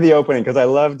the opening, because I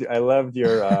loved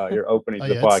your opening Oh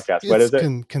to the yeah, podcast. What it's is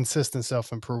it? consistent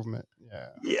self-improvement. Yeah.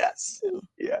 Yes.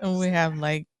 And we Yes. have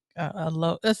like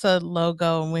it's a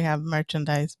logo, and we have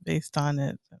merchandise based on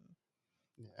it.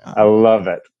 Yeah. I love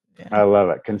it. Yeah. I love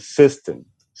it. Consistent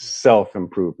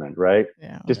self-improvement, right?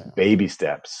 Yeah. Just Yeah. baby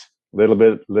steps, little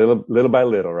by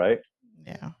little, right?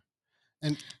 Yeah.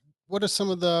 And what are some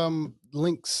of the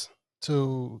links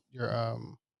to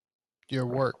your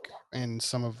work and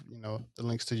some of the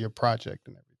links to your project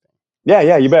and everything?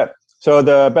 Yeah, you bet. So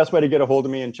the best way to get a hold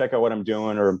of me and check out what I'm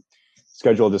doing, or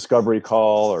schedule a discovery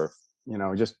call, or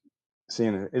just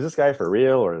seeing, is this guy for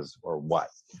real or what?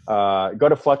 Go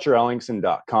to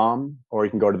FletcherEllingson.com, or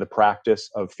you can go to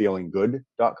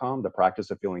thepracticeoffeelinggood.com.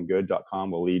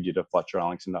 Thepracticeoffeelinggood.com will lead you to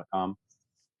FletcherEllingson.com.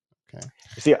 Okay.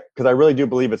 See, because I really do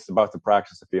believe it's about the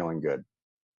practice of feeling good.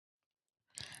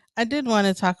 I did want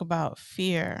to talk about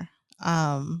fear,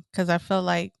 because I feel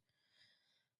like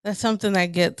that's something that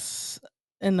gets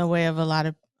in the way of a lot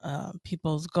of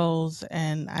people's goals.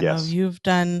 And I know Yes. you've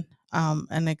done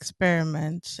an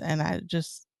experiment, and I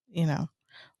just,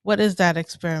 what is that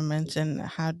experiment, and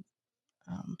how?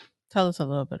 Tell us a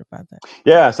little bit about that.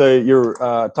 Yeah. So you're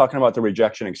talking about the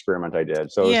rejection experiment I did.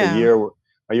 So it's a Yeah. year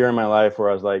in my life where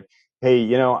I was like,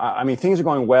 hey, I mean, things are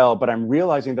going well, but I'm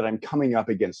realizing that I'm coming up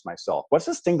against myself. What's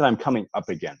this thing that I'm coming up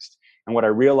against? And what I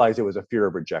realized, it was a fear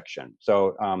of rejection.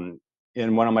 So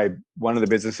in one of the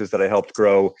businesses that I helped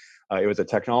grow, it was a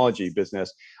technology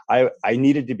business. I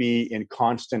needed to be in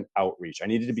constant outreach. I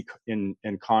needed to be in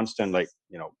constant, like,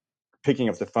 picking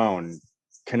up the phone,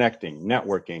 connecting,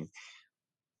 networking,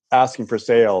 asking for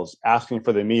sales, asking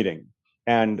for the meeting.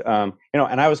 And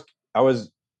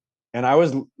and I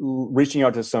was reaching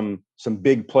out to some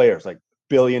big players, like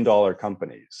billion-dollar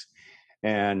companies.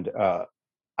 And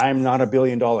I'm not a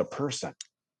billion-dollar person.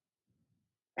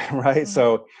 Right.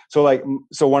 Mm-hmm.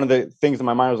 So one of the things in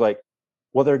my mind was like,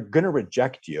 well, they're going to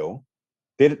reject you.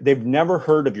 They've never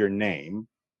heard of your name.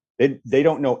 They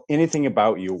don't know anything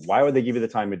about you. Why would they give you the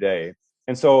time of day?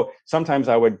 And so sometimes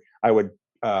I would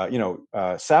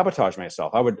sabotage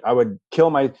myself. I would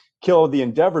kill the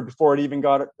endeavor before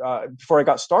I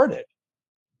got started.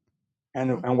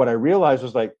 And what I realized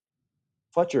was, like,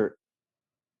 Fletcher,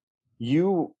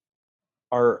 you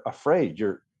are afraid.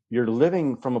 You're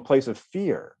living from a place of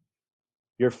fear.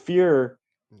 Your fear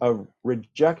of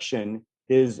rejection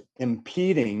is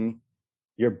impeding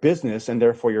your business and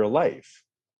therefore your life.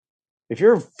 If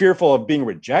you're fearful of being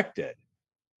rejected,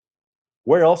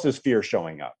 where else is fear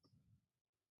showing up?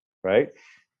 Right.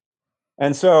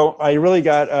 And so I really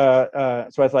got,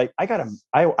 so I was like,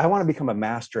 I want to become a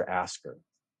master asker.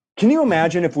 Can you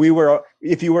imagine if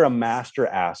you were a master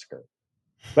asker?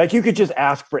 Like, you could just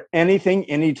ask for anything,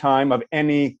 anytime, of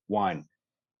anyone.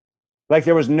 Like,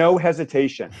 there was no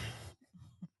hesitation.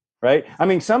 Right. I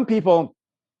mean, some people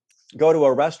go to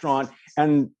a restaurant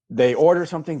and they order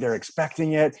something, they're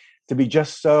expecting it to be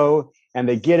just so, and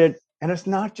they get it, and it's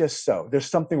not just so. There's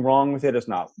something wrong with it. It's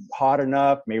not hot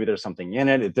enough. Maybe there's something in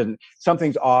it.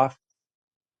 Something's off.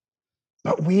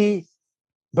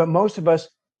 But most of us,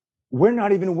 we're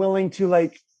not even willing to,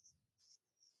 like,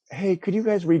 hey, could you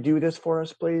guys redo this for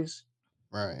us, please?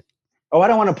 Right. Oh, I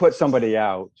don't want to put somebody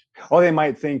out. Oh, they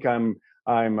might think I'm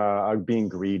being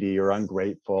greedy or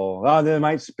ungrateful. Oh, they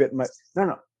might spit my.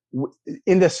 No.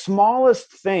 In the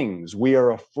smallest things, we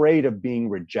are afraid of being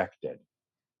rejected.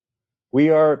 We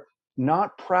are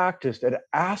not practiced at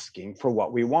asking for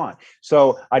what we want.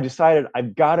 So I decided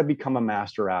I've got to become a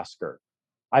master asker.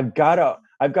 I've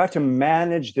got to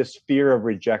manage this fear of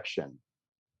rejection.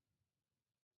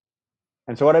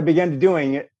 And so what I began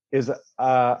doing is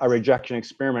a rejection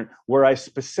experiment, where I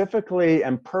specifically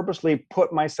and purposely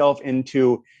put myself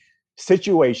into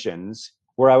situations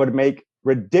where I would make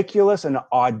ridiculous and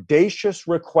audacious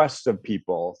requests of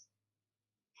people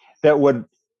that would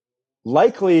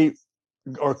likely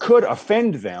or could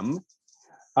offend them,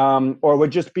 or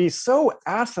would just be so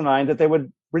asinine that they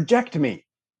would reject me.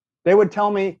 They would tell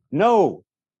me, no,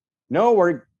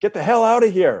 or get the hell out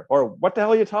of here, or what the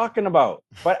hell are you talking about?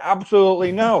 But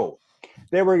absolutely no.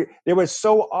 They were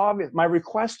so obvious. My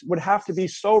request would have to be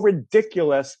so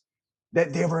ridiculous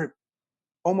that they were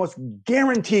almost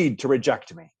guaranteed to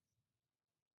reject me.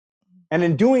 And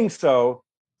in doing so,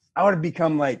 I would have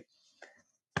become like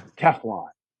Teflon.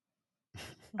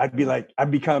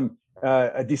 I'd become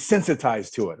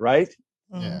desensitized to it, right?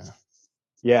 Yeah.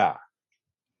 Yeah.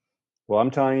 Well,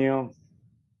 I'm telling you,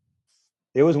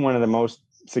 it was one of the most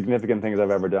significant things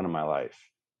I've ever done in my life.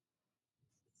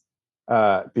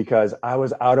 Because I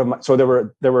was out of my, so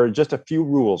there were just a few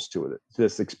rules to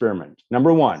this experiment.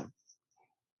 Number one,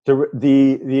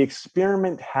 the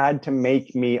experiment had to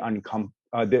make me uncomfortable.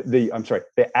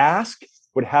 The ask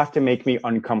would have to make me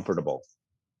uncomfortable.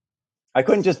 I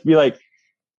couldn't just be like,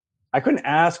 I couldn't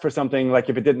ask for something like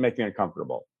if it didn't make me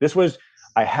uncomfortable.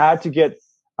 I had to get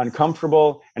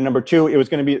uncomfortable. And number two,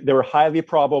 they were highly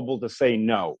probable to say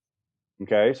no.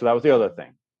 Okay. So that was the other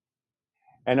thing.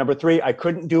 And number three, I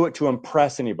couldn't do it to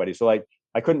impress anybody. So like,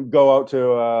 I couldn't go out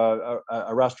to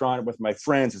a restaurant with my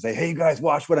friends and say, hey, you guys,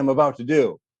 watch what I'm about to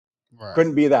do. Right.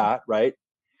 Couldn't be that, right?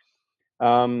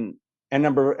 And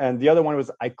the other one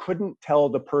was I couldn't tell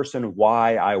the person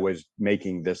why I was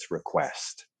making this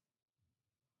request.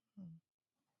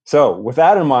 So with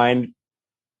that in mind,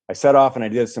 I set off and I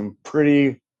did some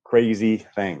pretty crazy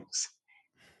things.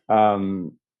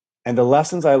 And the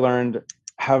lessons I learned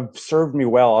have served me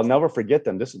well. I'll never forget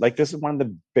them. This is one of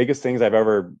the biggest things I've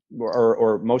ever,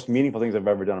 or most meaningful things I've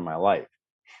ever done in my life.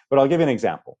 But I'll give you an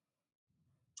example.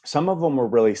 Some of them were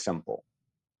really simple.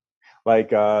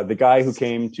 Like the guy who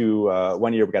came to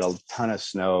one year, we got a ton of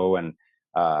snow, and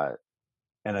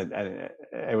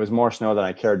it was more snow than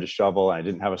I cared to shovel, and I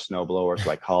didn't have a snow blower, so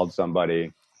I called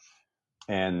somebody,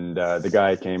 and the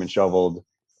guy came and shoveled.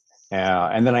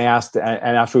 And then I asked,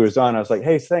 and after he was done, I was like,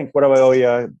 "Hey, thanks. What do I owe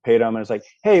you?" Paid him, and it's like,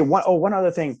 "Hey, one other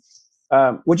thing.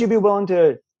 Would you be willing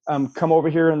to come over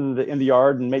here in the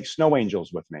yard and make snow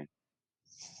angels with me?"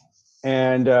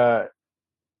 And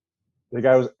the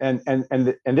guy was,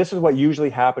 and this is what usually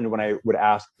happened when I would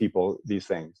ask people these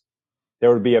things.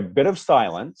 There would be a bit of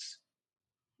silence,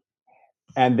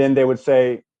 and then they would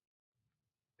say,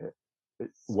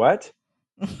 "What?"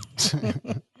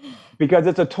 Because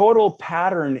it's a total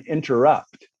pattern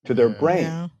interrupt to their brain.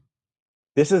 Yeah.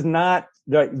 This is not,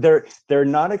 they're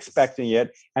not expecting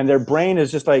it, and their brain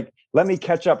is just like, let me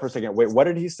catch up for a second. Wait, what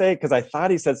did he say? Because I thought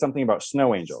he said something about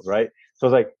snow angels, right? So I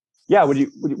was like, yeah, would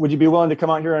you be willing to come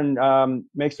out here and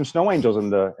make some snow angels in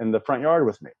the front yard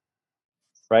with me,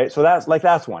 right? So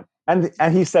that's one. And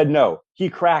he said no. He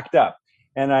cracked up,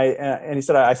 and he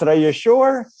said, I said, are you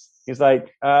sure? He's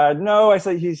like, no.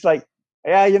 He's like,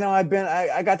 yeah,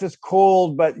 I got this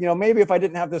cold, but maybe if I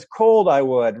didn't have this cold, I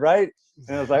would, right?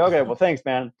 And I was like, okay, well, thanks,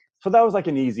 man. So that was like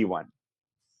an easy one.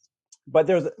 But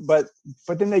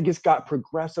then they just got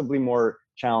progressively more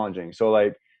challenging. So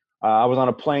like, I was on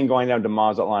a plane going down to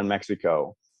Mazatlan,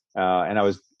 Mexico, and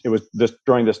it was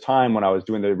during this time when I was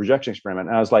doing the rejection experiment,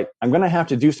 and I was like, I'm going to have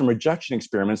to do some rejection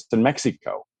experiments in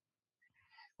Mexico.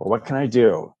 Well, what can I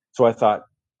do? So I thought,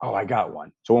 oh, I got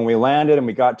one. So when we landed and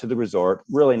we got to the resort,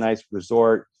 really nice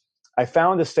resort, I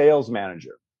found a sales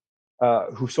manager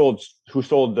who sold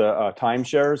the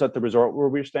timeshares at the resort where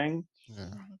we were staying.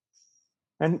 Yeah.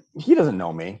 And he doesn't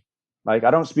know me. Like, I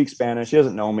don't speak Spanish. He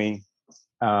doesn't know me.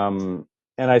 And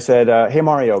I said, hey,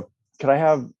 Mario, could I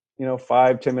have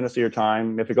 5-10 minutes of your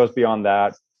time? If it goes beyond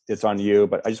that, it's on you.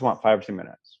 But I just want 5 or 10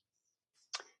 minutes.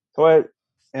 So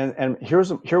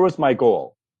here was my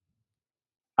goal.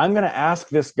 I'm going to ask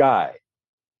this guy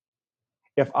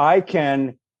if I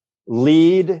can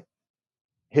lead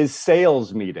his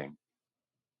sales meeting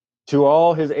to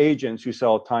all his agents who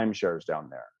sell timeshares down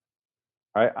there.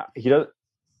 Right? He does.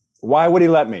 Why would he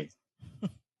let me?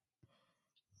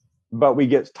 But we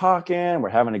get talking, we're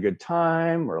having a good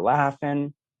time, we're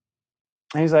laughing.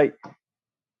 And he's like,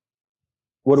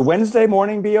 would Wednesday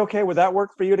morning be okay? Would that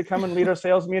work for you to come and lead our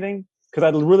sales meeting? Because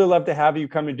I'd really love to have you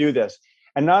come and do this.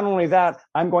 And not only that,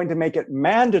 I'm going to make it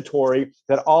mandatory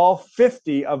that all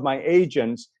 50 of my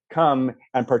agents come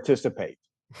and participate.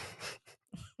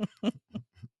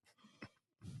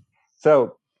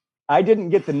 So I didn't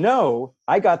get the no,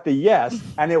 I got the yes,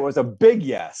 and it was a big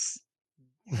yes.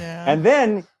 Yeah. And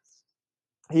then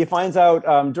he finds out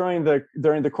during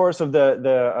the course of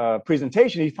the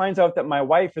presentation, he finds out that my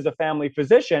wife is a family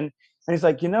physician, and he's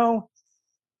like,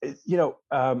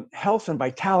 health and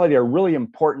vitality are really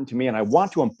important to me, and I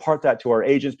want to impart that to our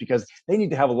agents because they need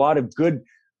to have a lot of good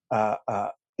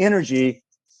energy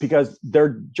because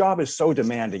their job is so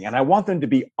demanding, and I want them to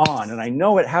be on. And I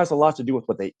know it has a lot to do with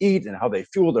what they eat and how they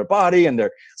fuel their body and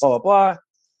their blah blah blah.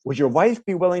 Would your wife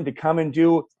be willing to come and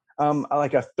do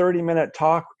like a 30-minute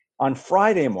talk on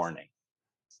Friday morning?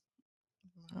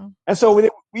 Wow. And so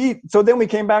then we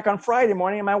came back on Friday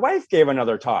morning, and my wife gave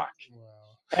another talk. Wow.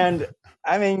 And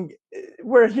I mean,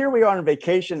 we are on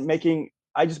vacation making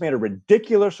I just made a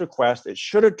ridiculous request. It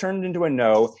should have turned into a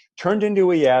no, turned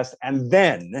into a yes. And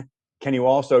then can you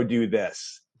also do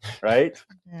this? Right.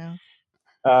 Yeah.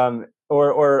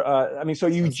 I mean, so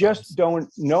you That's just awesome. don't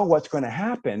know what's going to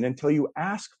happen until you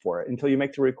ask for it, until you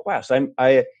make the request.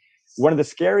 One of the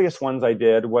scariest ones I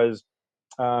did was,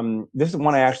 this is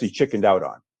one I actually chickened out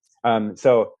on.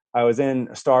 So I was in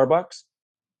Starbucks,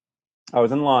 I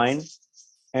was in line,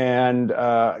 and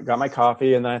got my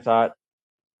coffee, and then I thought,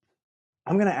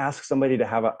 I'm going to ask somebody to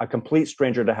have a complete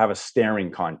stranger to have a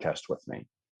staring contest with me.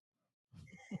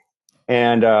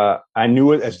 And I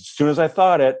knew it as soon as I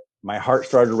thought it, my heart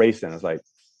started racing. I was like,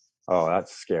 oh,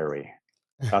 that's scary.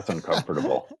 That's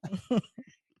uncomfortable.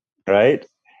 Right.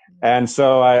 And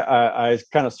so I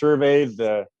kind of surveyed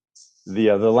the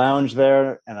lounge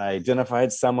there, and I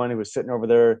identified someone who was sitting over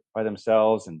there by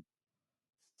themselves. And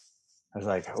I was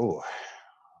like, oh,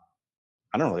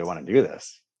 I don't really want to do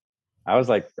this. I was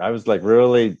like,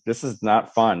 really, this is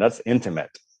not fun. That's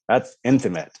intimate.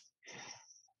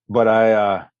 But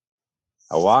I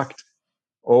walked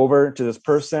over to this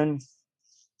person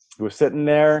who was sitting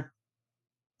there.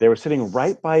 They were sitting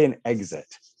right by an exit.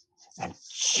 And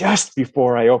just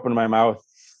before I opened my mouth,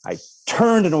 I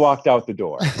turned and walked out the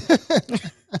door.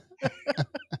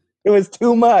 It was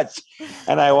too much.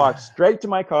 And I walked straight to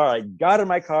my car. I got in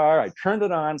my car. I turned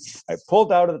it on. I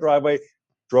pulled out of the driveway,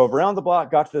 drove around the block,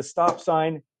 got to the stop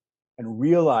sign, and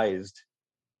realized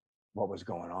what was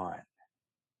going on.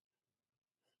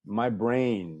 My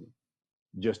brain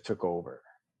just took over.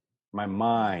 My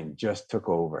mind just took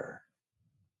over.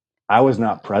 I was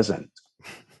not present.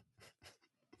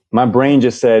 My brain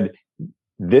just said,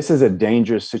 this is a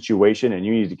dangerous situation and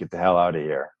you need to get the hell out of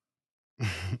here.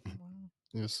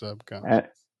 Your subconscious. And,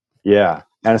 yeah.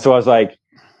 And so I was like,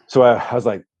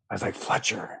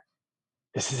 Fletcher,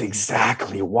 this is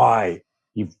exactly why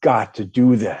you've got to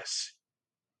do this.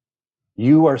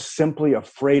 You are simply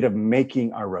afraid of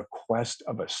making a request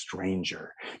of a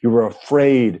stranger. You are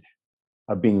afraid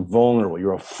of being vulnerable.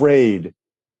 You're afraid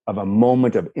of a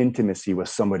moment of intimacy with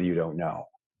somebody you don't know.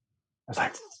 I was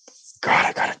like, God,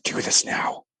 I got to do this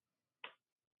now.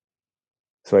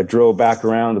 So I drove back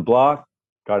around the block,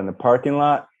 got in the parking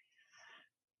lot.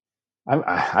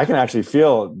 I can actually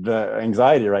feel the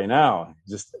anxiety right now.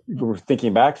 Just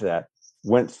thinking back to that.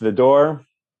 Went to the door,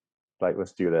 like,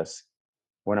 let's do this.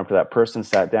 Went up to that person,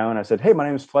 sat down. I said, hey, my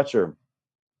name is Fletcher.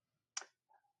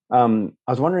 I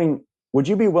was wondering, would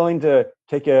you be willing to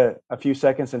take a few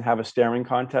seconds and have a staring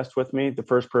contest with me? The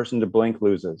first person to blink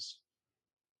loses.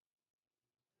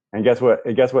 And guess what?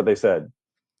 Guess what they said?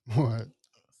 What?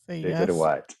 They said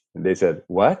what? And they said,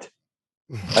 what?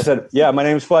 I said, yeah, my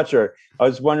name is Fletcher. I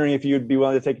was wondering if you'd be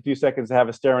willing to take a few seconds to have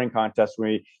a staring contest with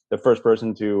me. The first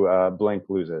person to blink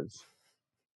loses.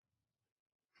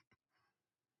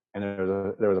 And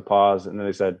there was a pause, and then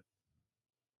they said,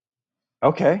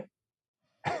 okay.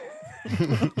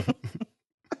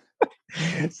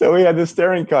 So we had this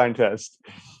staring contest,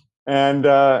 and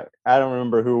I don't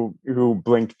remember who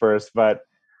blinked first, but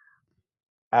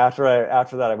after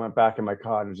that, I went back in my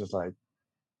car and was just like,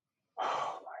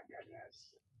 oh my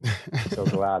goodness, I'm so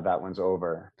glad that one's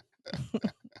over.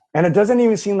 And it doesn't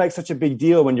even seem like such a big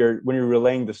deal when you're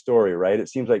relaying the story, right? It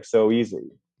seems like so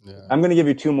easy. Yeah. I'm going to give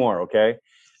you two more, okay?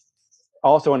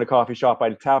 Also in a coffee shop,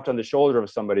 I tapped on the shoulder of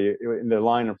somebody in the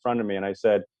line in front of me, and I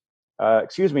said,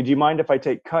 excuse me, do you mind if I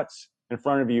take cuts in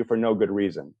front of you for no good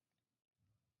reason?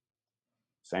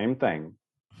 Same thing.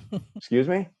 Excuse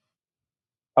me?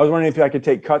 I was wondering if I could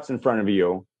take cuts in front of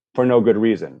you for no good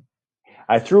reason.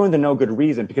 I threw in the no good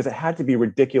reason because it had to be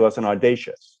ridiculous and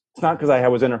audacious. It's not because I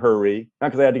was in a hurry, not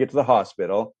because I had to get to the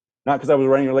hospital, not because I was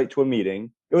running late to a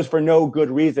meeting. It was for no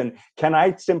good reason. Can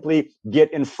I simply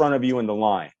get in front of you in the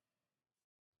line?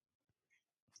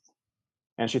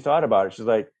 And she thought about it. She's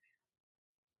like,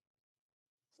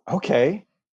 okay.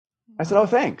 I said, oh,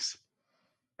 thanks.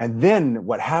 And then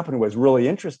what happened was really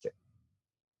interesting.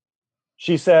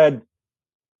 She said,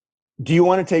 do you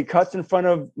want to take cuts in front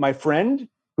of my friend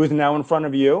who's now in front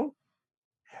of you?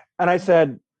 And I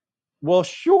said, well,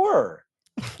 sure.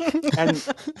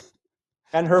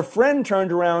 And her friend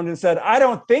turned around and said, I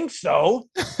don't think so.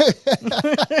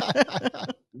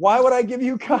 Why would I give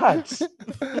you cuts?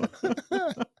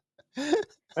 And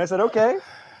I said, okay.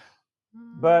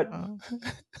 But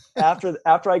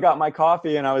after I got my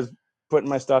coffee and I was putting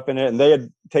my stuff in it and they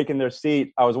had taken their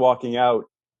seat, I was walking out,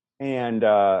 and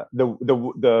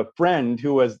the friend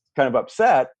who was kind of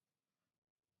upset,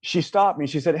 she stopped me.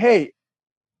 She said, hey,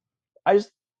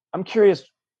 I'm curious,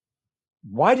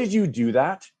 why did you do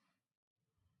that?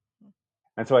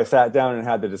 And so I sat down and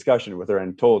had the discussion with her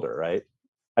and told her, right?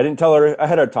 I didn't tell her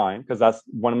ahead of time because that's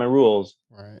one of my rules.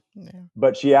 Right. Yeah.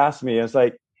 But she asked me, it's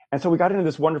like, and so we got into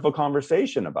this wonderful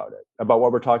conversation about it, about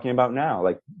what we're talking about now,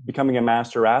 like becoming a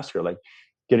master asker, like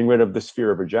getting rid of this fear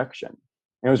of rejection.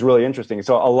 And it was really interesting.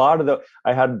 So a lot of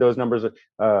I had those numbers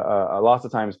lots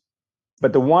of times,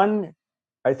 but the one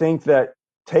I think that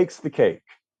takes the cake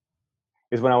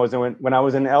is when I was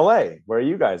in LA, where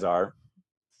you guys are,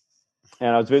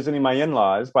 and I was visiting my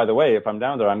in-laws. By the way, if I'm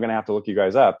down there, I'm going to have to look you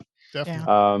guys up.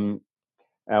 Definitely.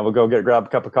 And we'll go grab a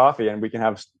cup of coffee, and we can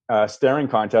have a staring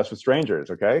contest with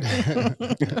strangers. Okay.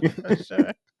 For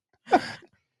sure.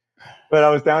 But I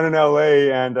was down in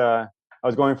LA, and I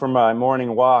was going for my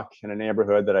morning walk in a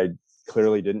neighborhood that I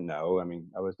clearly didn't know. I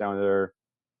mean, I was down there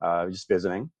just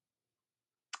visiting.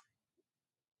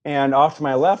 And off to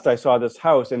my left, I saw this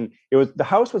house, and the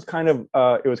house was kind of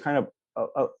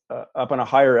up on a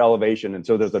higher elevation, and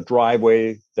so there's a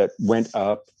driveway that went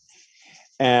up,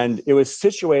 and it was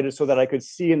situated so that I could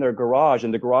see in their garage,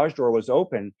 and the garage door was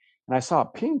open, and I saw a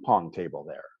ping pong table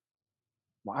there.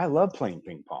 Well, I love playing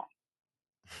ping pong.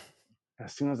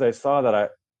 As soon as I saw that, I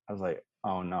was like,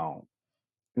 oh no,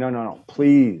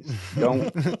 please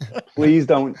don't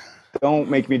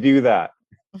make me do that.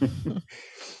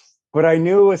 But I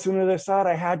knew as soon as I saw it,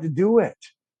 I had to do it.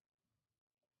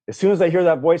 As soon as I hear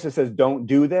that voice that says, don't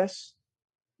do this,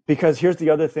 because here's the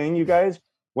other thing, you guys,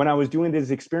 when I was doing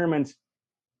these experiments,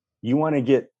 you want to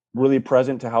get really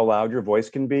present to how loud your voice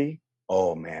can be.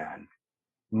 Oh man,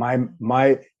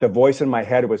 the voice in my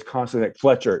head was constantly like,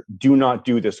 Fletcher, do not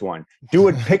do this one. Do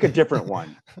it, pick a different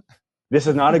one. This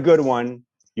is not a good one.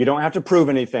 You don't have to prove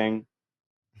anything.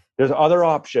 There's other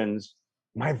options.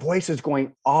 My voice is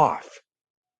going off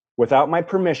without my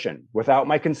permission, without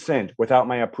my consent, without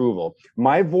my approval.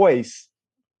 My voice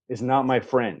is not my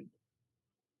friend.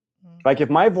 Like if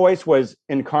my voice was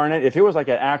incarnate, if it was like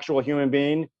an actual human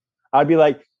being, I'd be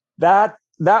like, that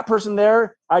person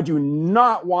there, I do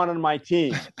not want on my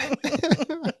team.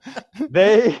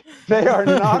 They are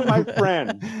not my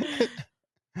friend.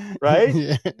 Right?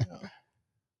 Yeah.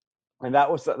 And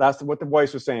that's what the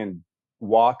voice was saying.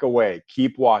 Walk away,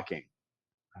 keep walking.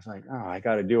 I was like, oh, I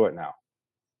got to do it now.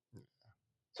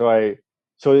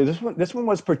 So this one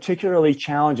was particularly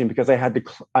challenging because I had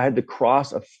to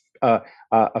cross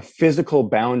a physical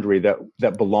boundary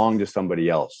that belonged to somebody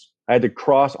else. I had to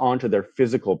cross onto their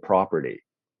physical property,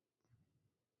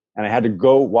 and I had to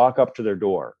walk up to their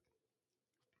door.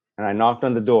 And I knocked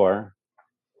on the door,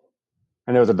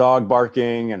 and there was a dog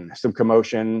barking and some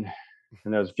commotion,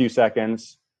 and there was a few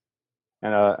seconds,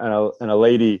 and a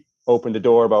lady opened the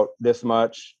door about this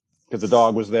much because the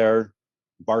dog was there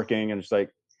barking, and it's like,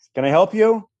 can I help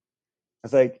you?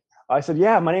 I said,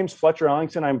 yeah, my name's Fletcher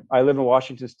Ellingson. I live in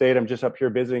Washington State. I'm just up here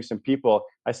visiting some people.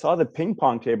 I saw the ping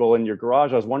pong table in your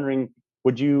garage. I was wondering,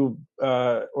 would you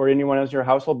or anyone else in your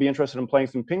household be interested in playing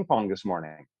some ping pong this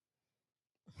morning?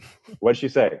 What'd she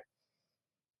say?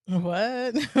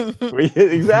 What?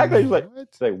 Exactly.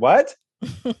 She's like, what?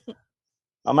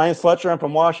 My name's Fletcher. I'm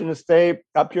from Washington State.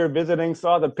 Up here visiting,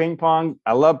 saw the ping pong.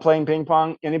 I love playing ping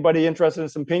pong. Anybody interested in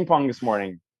some ping pong this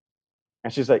morning?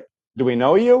 And she's like, do we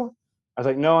know you? I was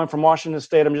like, no, I'm from Washington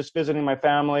State. I'm just visiting my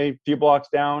family a few blocks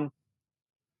down.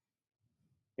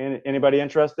 Anybody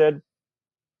interested?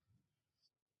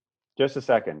 Just a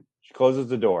second. She closes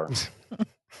the door.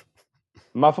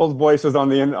 Muffled voice is on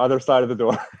the other side of the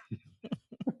door.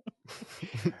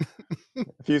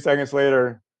 A few seconds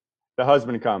later, the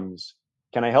husband comes.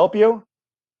 Can I help you?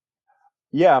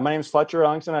 Yeah, my name's Fletcher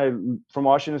Ellingson. I'm from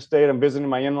Washington State. I'm visiting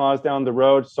my in-laws down the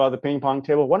road. Saw the ping pong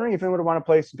table. Wondering if anyone would want to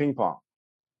play some ping pong.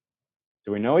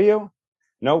 Do we know you?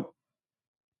 Nope.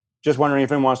 Just wondering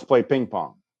if anyone wants to play ping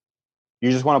pong.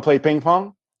 You just want to play ping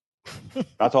pong?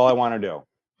 That's all I want to do.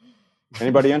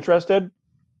 Anybody interested?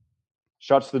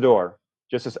 Shuts the door.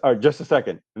 Just a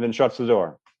second, and then shuts the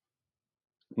door.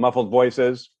 Muffled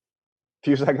voices. A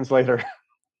few seconds later,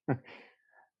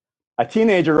 a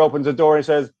teenager opens the door and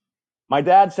says, my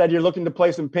dad said you're looking to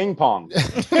play some ping pong.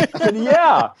 I said,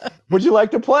 yeah. Would you like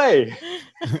to play?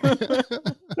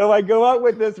 So I go out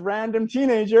with this random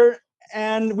teenager,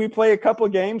 and we play a couple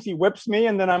of games. He whips me,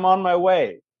 and then I'm on my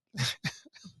way.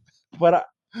 But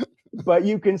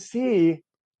you can see,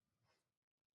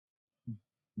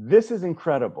 this is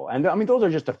incredible. And I mean, those are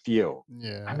just a few.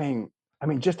 Yeah. I mean,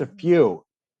 just a few.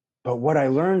 But what I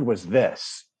learned was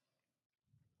this.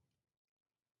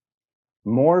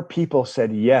 More people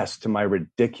said yes to my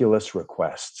ridiculous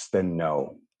requests than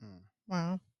no.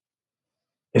 Wow.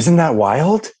 Isn't that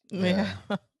wild? Yeah.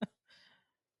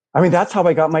 I mean, that's how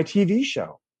I got my TV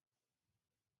show.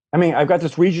 I mean, I've got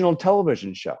this regional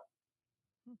television show.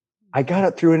 I got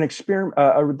it through an experiment,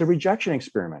 the rejection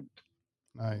experiment.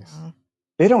 Nice.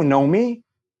 They don't know me.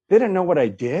 They didn't know what I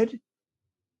did.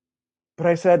 But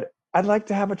I said, I'd like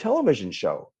to have a television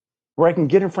show where I can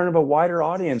get in front of a wider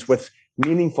audience with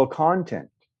meaningful content,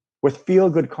 with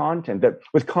feel-good content,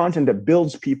 with content that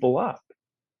builds people up.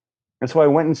 And so I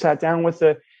went and sat down with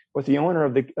the owner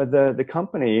of the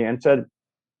company and said,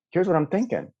 here's what I'm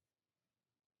thinking.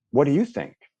 What do you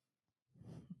think?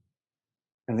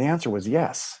 And the answer was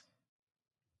yes.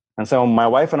 And so my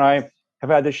wife and I have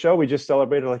had this show. We just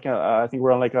celebrated I think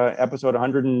we're on episode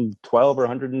 112 or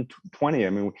 120. I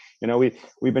mean,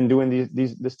 we've been doing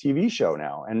this TV show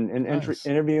now and Nice.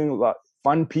 interviewing a lot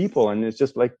fun people, and it's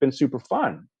just been super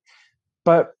fun.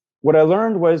 But what I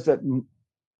learned was that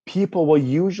people will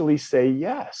usually say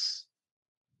yes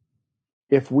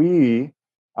if we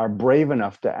are brave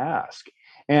enough to ask.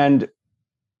 And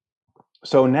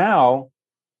so now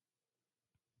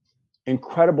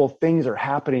incredible things are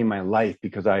happening in my life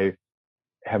because I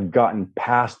have gotten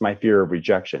past my fear of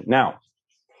rejection. Now,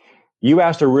 you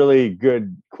asked a really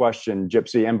good question,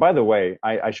 Gypsy. And by the way,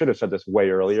 I should have said this way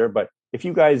earlier, but if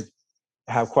you guys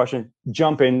have questions,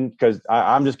 jump in, because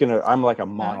I'm like a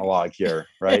monologue here,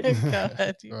 right? Go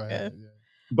ahead. You Right, good. yeah.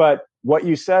 But what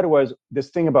you said was this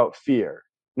thing about fear.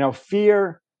 Now,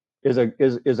 fear is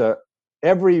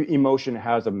every emotion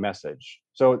has a message.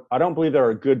 So I don't believe there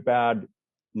are good, bad,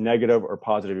 negative, or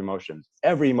positive emotions.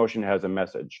 Every emotion has a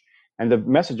message. And the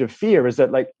message of fear is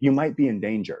that you might be in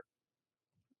danger,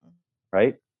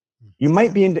 right? You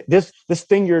might be in this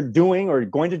thing you're doing or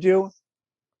going to do.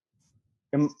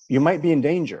 You might be in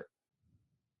danger.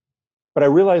 But I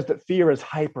realized that fear is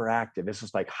hyperactive. It's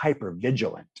just hyper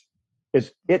vigilant.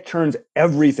 It turns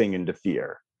everything into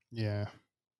fear. Yeah.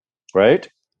 Right?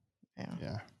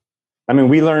 Yeah. I mean,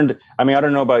 I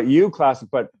don't know about you, classic,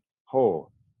 but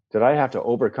did I have to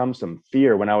overcome some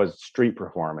fear when I was street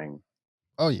performing?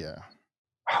 Oh yeah.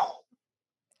 Wow.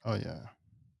 Oh yeah.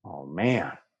 Oh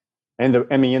man. And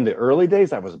in the early days,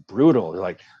 that was brutal.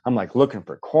 I'm looking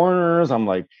for corners. I'm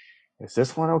like, is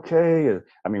this one okay?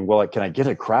 I mean, can I get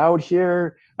a crowd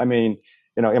here? I mean,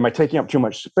 am I taking up too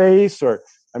much space? Or,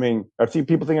 I see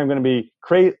people think I'm going to be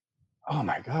crazy. Oh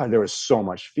my God, there was so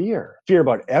much fear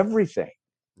about everything.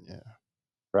 Yeah.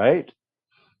 Right.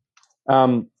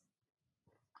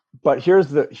 But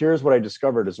here's what I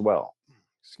discovered as well.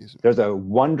 Excuse me. There's a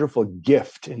wonderful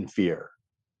gift in fear.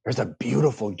 There's a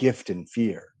beautiful gift in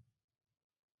fear.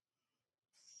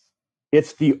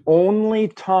 It's the only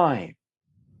time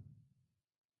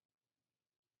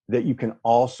that you can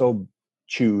also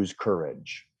choose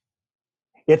courage.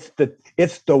 It's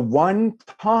the one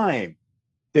time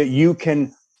that you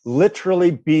can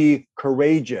literally be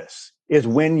courageous, is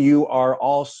when you are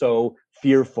also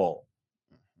fearful.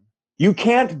 You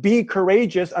can't be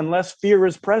courageous unless fear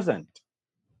is present.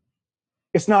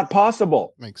 It's not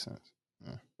possible. Makes sense.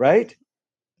 Yeah. Right?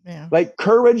 Yeah.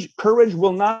 Courage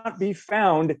will not be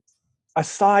found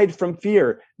aside from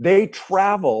fear. They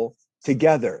travel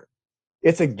together.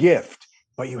 It's a gift,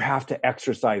 but you have to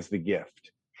exercise the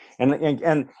gift.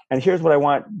 And here's what I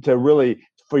want to really,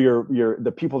 for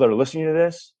the people that are listening to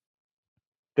this,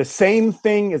 the same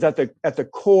thing is at the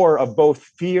core of both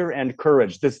fear and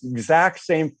courage, this exact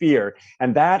same fear.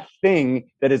 And that thing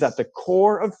that is at the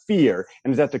core of fear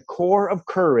and is at the core of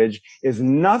courage is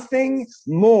nothing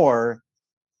more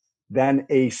than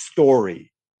a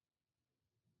story.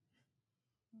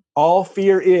 All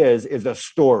fear is a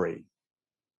story,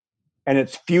 and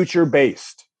it's future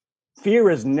based. Fear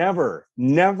is never,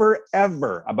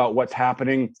 ever about what's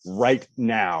happening right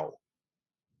now.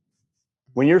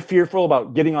 When you're fearful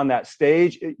about getting on that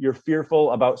stage, you're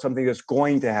fearful about something that's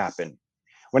going to happen.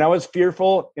 When I was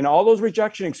fearful in all those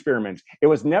rejection experiments, it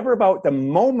was never about the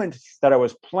moment that I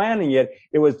was planning it.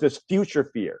 It was this future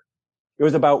fear. It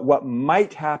was about what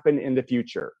might happen in the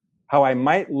future, how I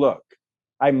might look.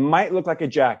 I might look like a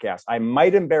jackass. I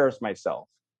might embarrass myself.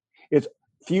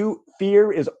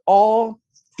 Fear is all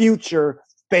future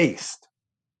based,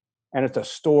 and it's a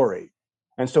story.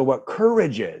 And so what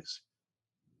courage is,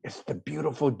 it's the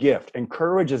beautiful gift. And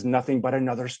courage is nothing but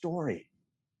another story.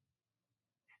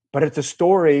 But it's a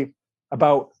story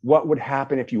about what would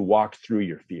happen if you walked through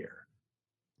your fear.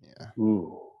 Yeah.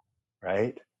 Ooh,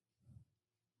 right?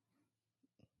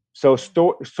 So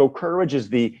courage is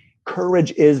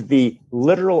the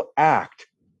literal act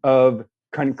of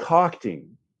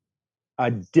concocting a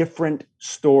different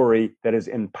story that is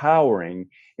empowering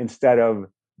instead of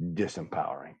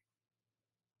disempowering.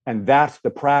 And that's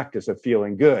the practice of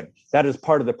feeling good. That is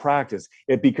part of the practice.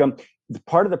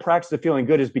 Part of the practice of feeling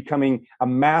good is becoming a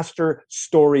master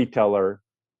storyteller,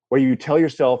 where you tell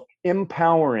yourself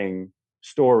empowering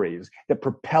stories that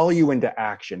propel you into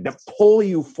action, that pull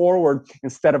you forward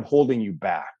instead of holding you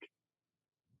back.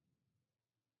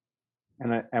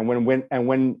 And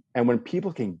when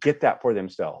people can get that for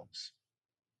themselves,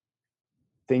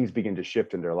 things begin to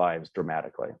shift in their lives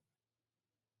dramatically.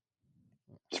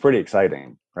 It's pretty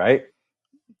exciting, right?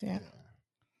 Yeah.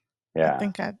 Yeah. I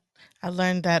think I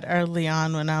learned that early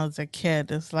on when I was a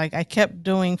kid. It's like I kept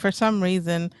doing, for some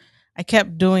reason, I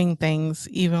kept doing things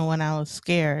even when I was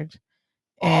scared.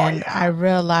 And I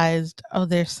realized, oh,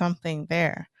 there's something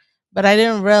there. But I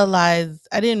didn't realize,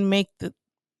 I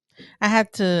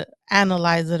had to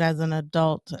analyze it as an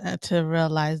adult to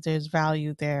realize there's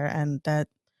value there. And that,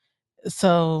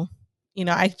 so,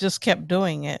 I just kept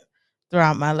doing it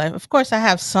throughout my life. Of course, I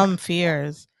have some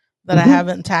fears that I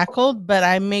haven't tackled, but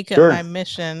I make it my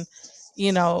mission.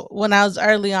 When I was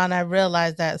early on, I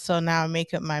realized that. So now I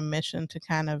make it my mission to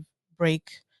kind of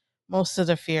break most of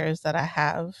the fears that I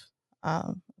have.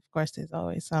 Of course, there's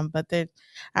always some, but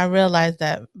I realized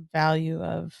that value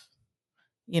of,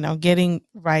 getting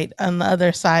right on the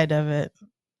other side of it.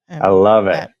 And I love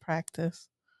it. That practice.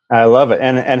 I love it.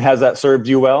 And has that served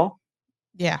you well?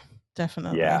 Yeah,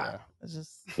 definitely. Yeah.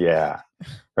 Just Yeah.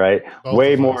 Right.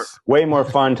 Way more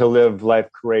fun to live life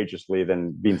courageously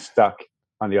than being stuck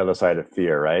on the other side of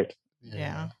fear, right?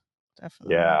 Yeah,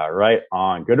 definitely. Yeah, right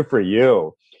on. Good for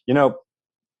you.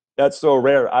 That's so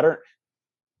rare.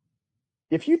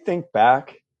 If you think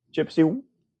back, Gypsy,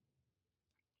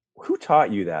 who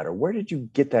taught you that, or where did you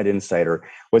get that insight, or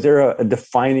was there a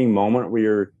defining moment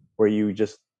where you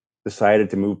just decided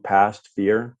to move past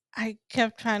fear? I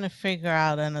kept trying to figure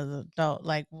out as an adult,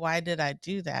 like, why did I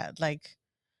do that? Like,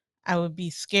 I would be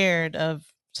scared of,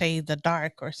 say, the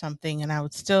dark or something, and I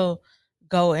would still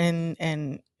go in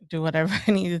and do whatever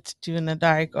I needed to do in the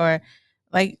dark. Or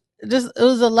like, just, it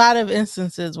was a lot of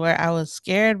instances where I was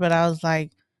scared, but I was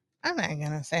like, I'm not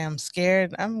gonna say I'm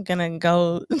scared. I'm gonna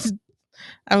go.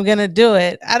 I'm gonna do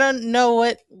it. I don't know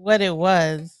what it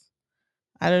was.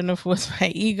 I don't know if it was my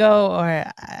ego or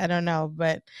I don't know,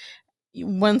 but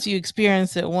once you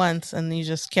experience it once and you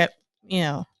just kept,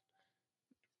 you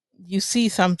see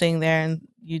something there and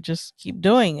you just keep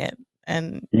doing it.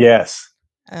 And yes,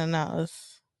 I don't know.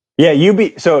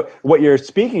 So what you're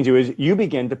speaking to is you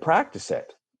begin to practice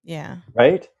it. Yeah.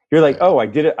 Right. You're like, oh, I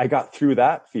did it. I got through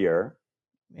that fear.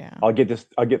 Yeah. I'll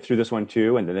get through this one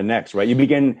too. And then the next, right. You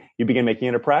begin making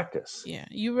it a practice. Yeah.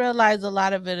 You realize a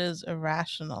lot of it is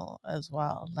irrational as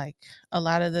well. Like a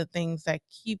lot of the things that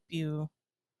keep you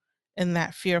in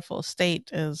that fearful state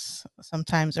is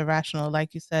sometimes irrational.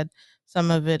 Like you said,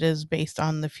 some of it is based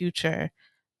on the future,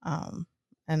 and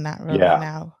not really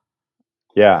now.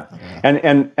 Yeah.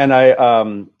 And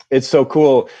I, it's so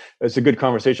cool. It's a good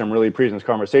conversation. I'm really appreciating this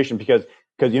conversation because,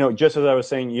 just as I was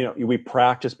saying, we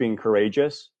practice being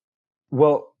courageous.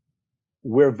 Well,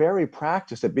 we're very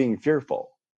practiced at being fearful.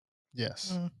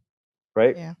 Yes.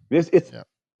 Right. Yeah.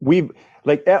 We've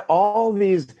like all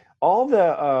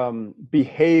the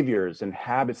behaviors and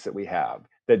habits that we have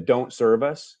that don't serve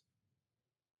us.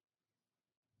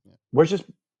 We're just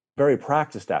very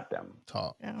practiced at them.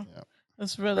 Yeah.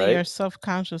 It's really your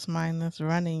self-conscious mind that's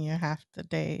running your half the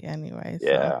day anyway.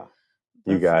 Yeah.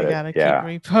 So you gotta keep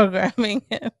reprogramming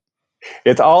it.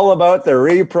 It's all about the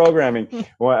reprogramming.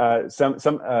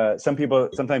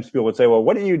 Sometimes people would say, well,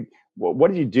 what do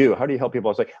you do? How do you help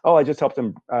people? It's like, oh, I just help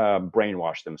them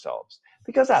brainwash themselves,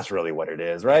 because that's really what it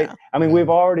is, right? Yeah. I mean, we've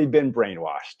already been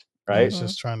brainwashed, right? It's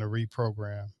just trying to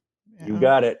reprogram. Yeah. You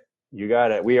got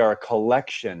it. We are a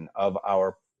collection of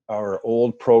our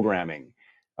old programming.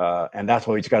 And that's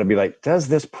why we just got to be like, does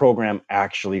this program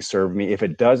actually serve me? If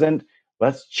it doesn't,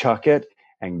 let's chuck it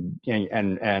and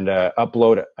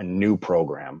upload a new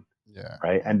program. Yeah.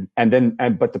 Right.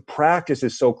 But the practice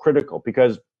is so critical,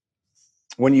 because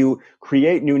when you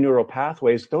create new neural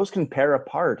pathways, those can pair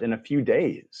apart in a few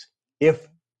days if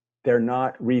they're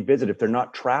not revisited, if they're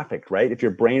not trafficked, right? If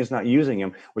your brain is not using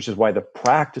them, which is why the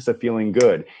practice of feeling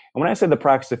good. And when I say the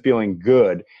practice of feeling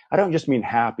good, I don't just mean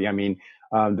happy. I mean,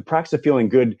 the practice of feeling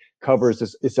good covers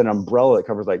this. It's an umbrella that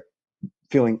covers like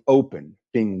feeling open,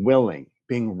 being willing,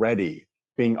 being ready,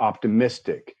 being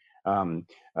optimistic,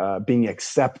 being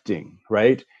accepting,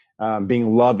 right?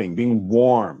 Being loving, being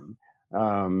warm,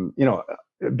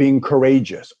 being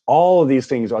courageous. All of these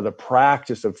things are the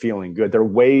practice of feeling good. They're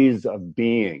ways of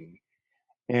being.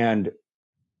 And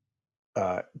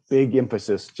big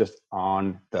emphasis just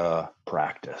on the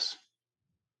practice.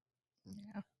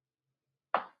 Yeah.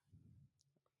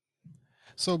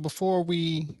 So before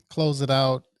we close it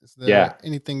out, is there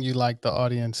anything you'd like the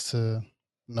audience to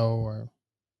know, or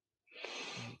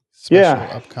special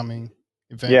upcoming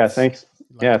events? Yeah, thanks.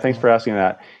 Thanks for asking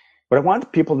that. what I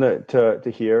want people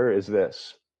to hear is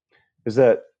this, is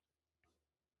that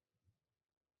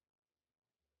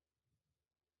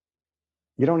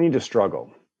you don't need to struggle.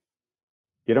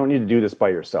 You don't need to do this by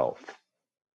yourself.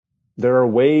 There are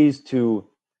ways to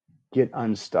get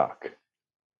unstuck.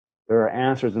 There are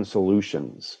answers and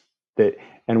solutions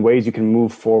and ways you can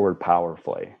move forward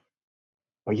powerfully.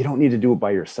 But you don't need to do it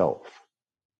by yourself.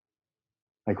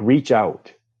 Like, reach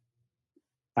out.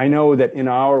 I know that in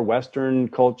our Western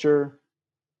culture,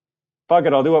 fuck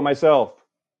it, I'll do it myself.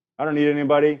 I don't need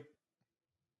anybody.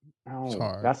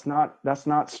 No, that's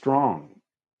not strong.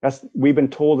 We've been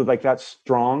told that, like, that's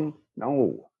strong.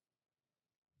 No,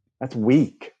 that's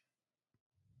weak.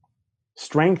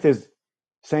 Strength is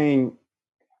saying,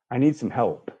 I need some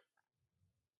help.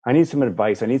 I need some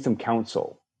advice. I need some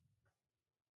counsel.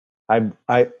 I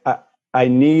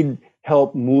need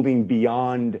help moving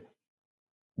beyond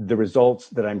the results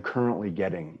that I'm currently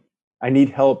getting. I need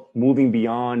help moving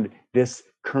beyond this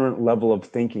current level of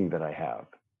thinking that I have.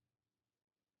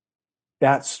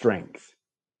 That's strength.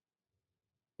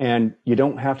 And you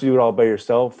don't have to do it all by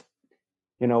yourself.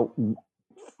 You know,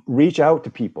 reach out to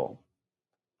people.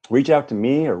 Reach out to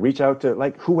me, or reach out to,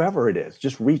 like, whoever it is.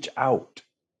 Just reach out.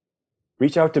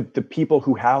 Reach out to the people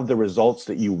who have the results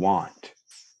that you want.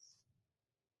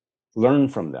 Learn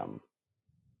from them.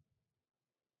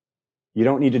 You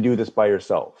don't need to do this by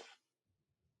yourself.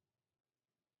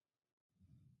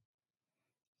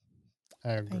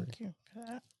 I agree. Thank you for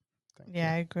that.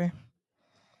 I agree.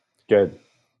 Good.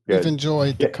 We've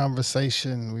enjoyed the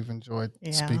conversation. We've enjoyed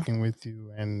speaking with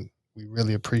you, and we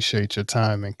really appreciate your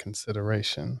time and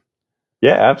consideration.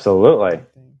 Yeah, absolutely.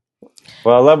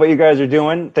 Well, I love what you guys are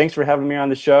doing. Thanks for having me on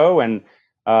the show. And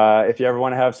if you ever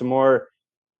want to have some more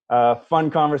fun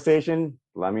conversation,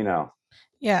 let me know.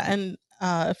 Yeah, and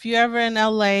if you're ever in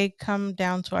LA, come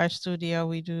down to our studio.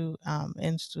 We do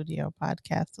in-studio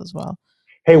podcasts as well.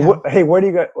 Hey, where do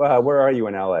you go? Where are you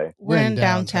in LA? We're in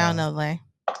downtown LA.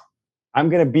 I'm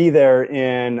going to be there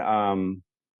in, I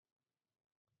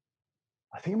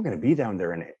think I'm going to be down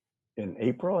there in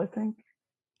April, I think.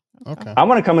 Okay. I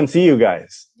want to come and see you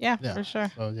guys. Yeah, for sure.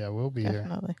 So yeah, we'll be here.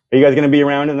 Are you guys going to be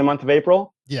around in the month of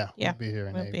April? Yeah, we'll be here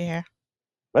in April. Be here.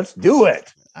 Let's do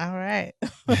it. All right.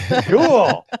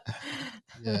 Cool.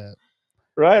 Yeah.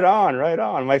 Right on, right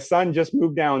on. My son just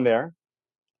moved down there.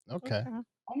 Okay.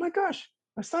 Oh my gosh,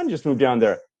 my son just moved down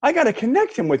there. I got to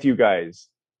connect him with you guys.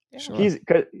 Sure.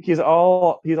 He's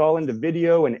all into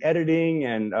video and editing,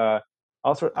 and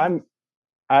also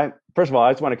I first of all,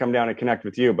 I just want to come down and connect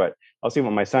with you, but I'll see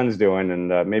what my son's doing,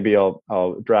 and maybe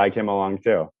I'll drag him along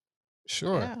too.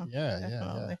 Sure.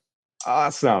 Yeah.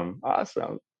 Awesome.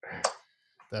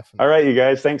 Definitely. All right, you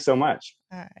guys. Thanks so much.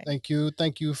 All right. Thank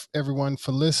you, everyone,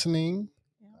 for listening.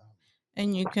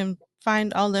 And you can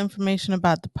find all the information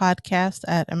about the podcast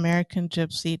at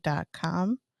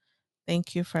AmericanGypsy.com.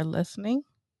 Thank you for listening.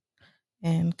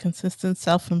 And consistent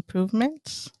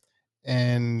self-improvement.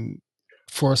 And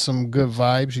for some good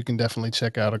vibes, you can definitely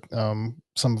check out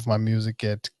some of my music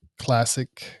at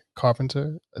Classic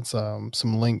Carpenter. It's some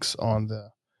links on the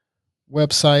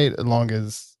website, along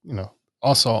as,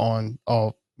 also on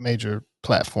all major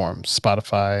platforms: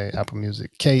 Spotify, Apple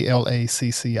Music,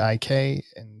 KLACCIK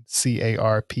and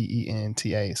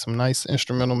CARPENTA. Some nice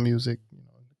instrumental music,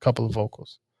 a couple of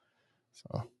vocals.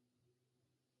 So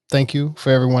thank you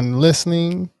for everyone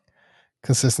listening.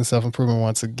 Consistent self-improvement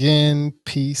once again.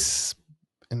 Peace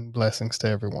and blessings to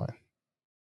everyone.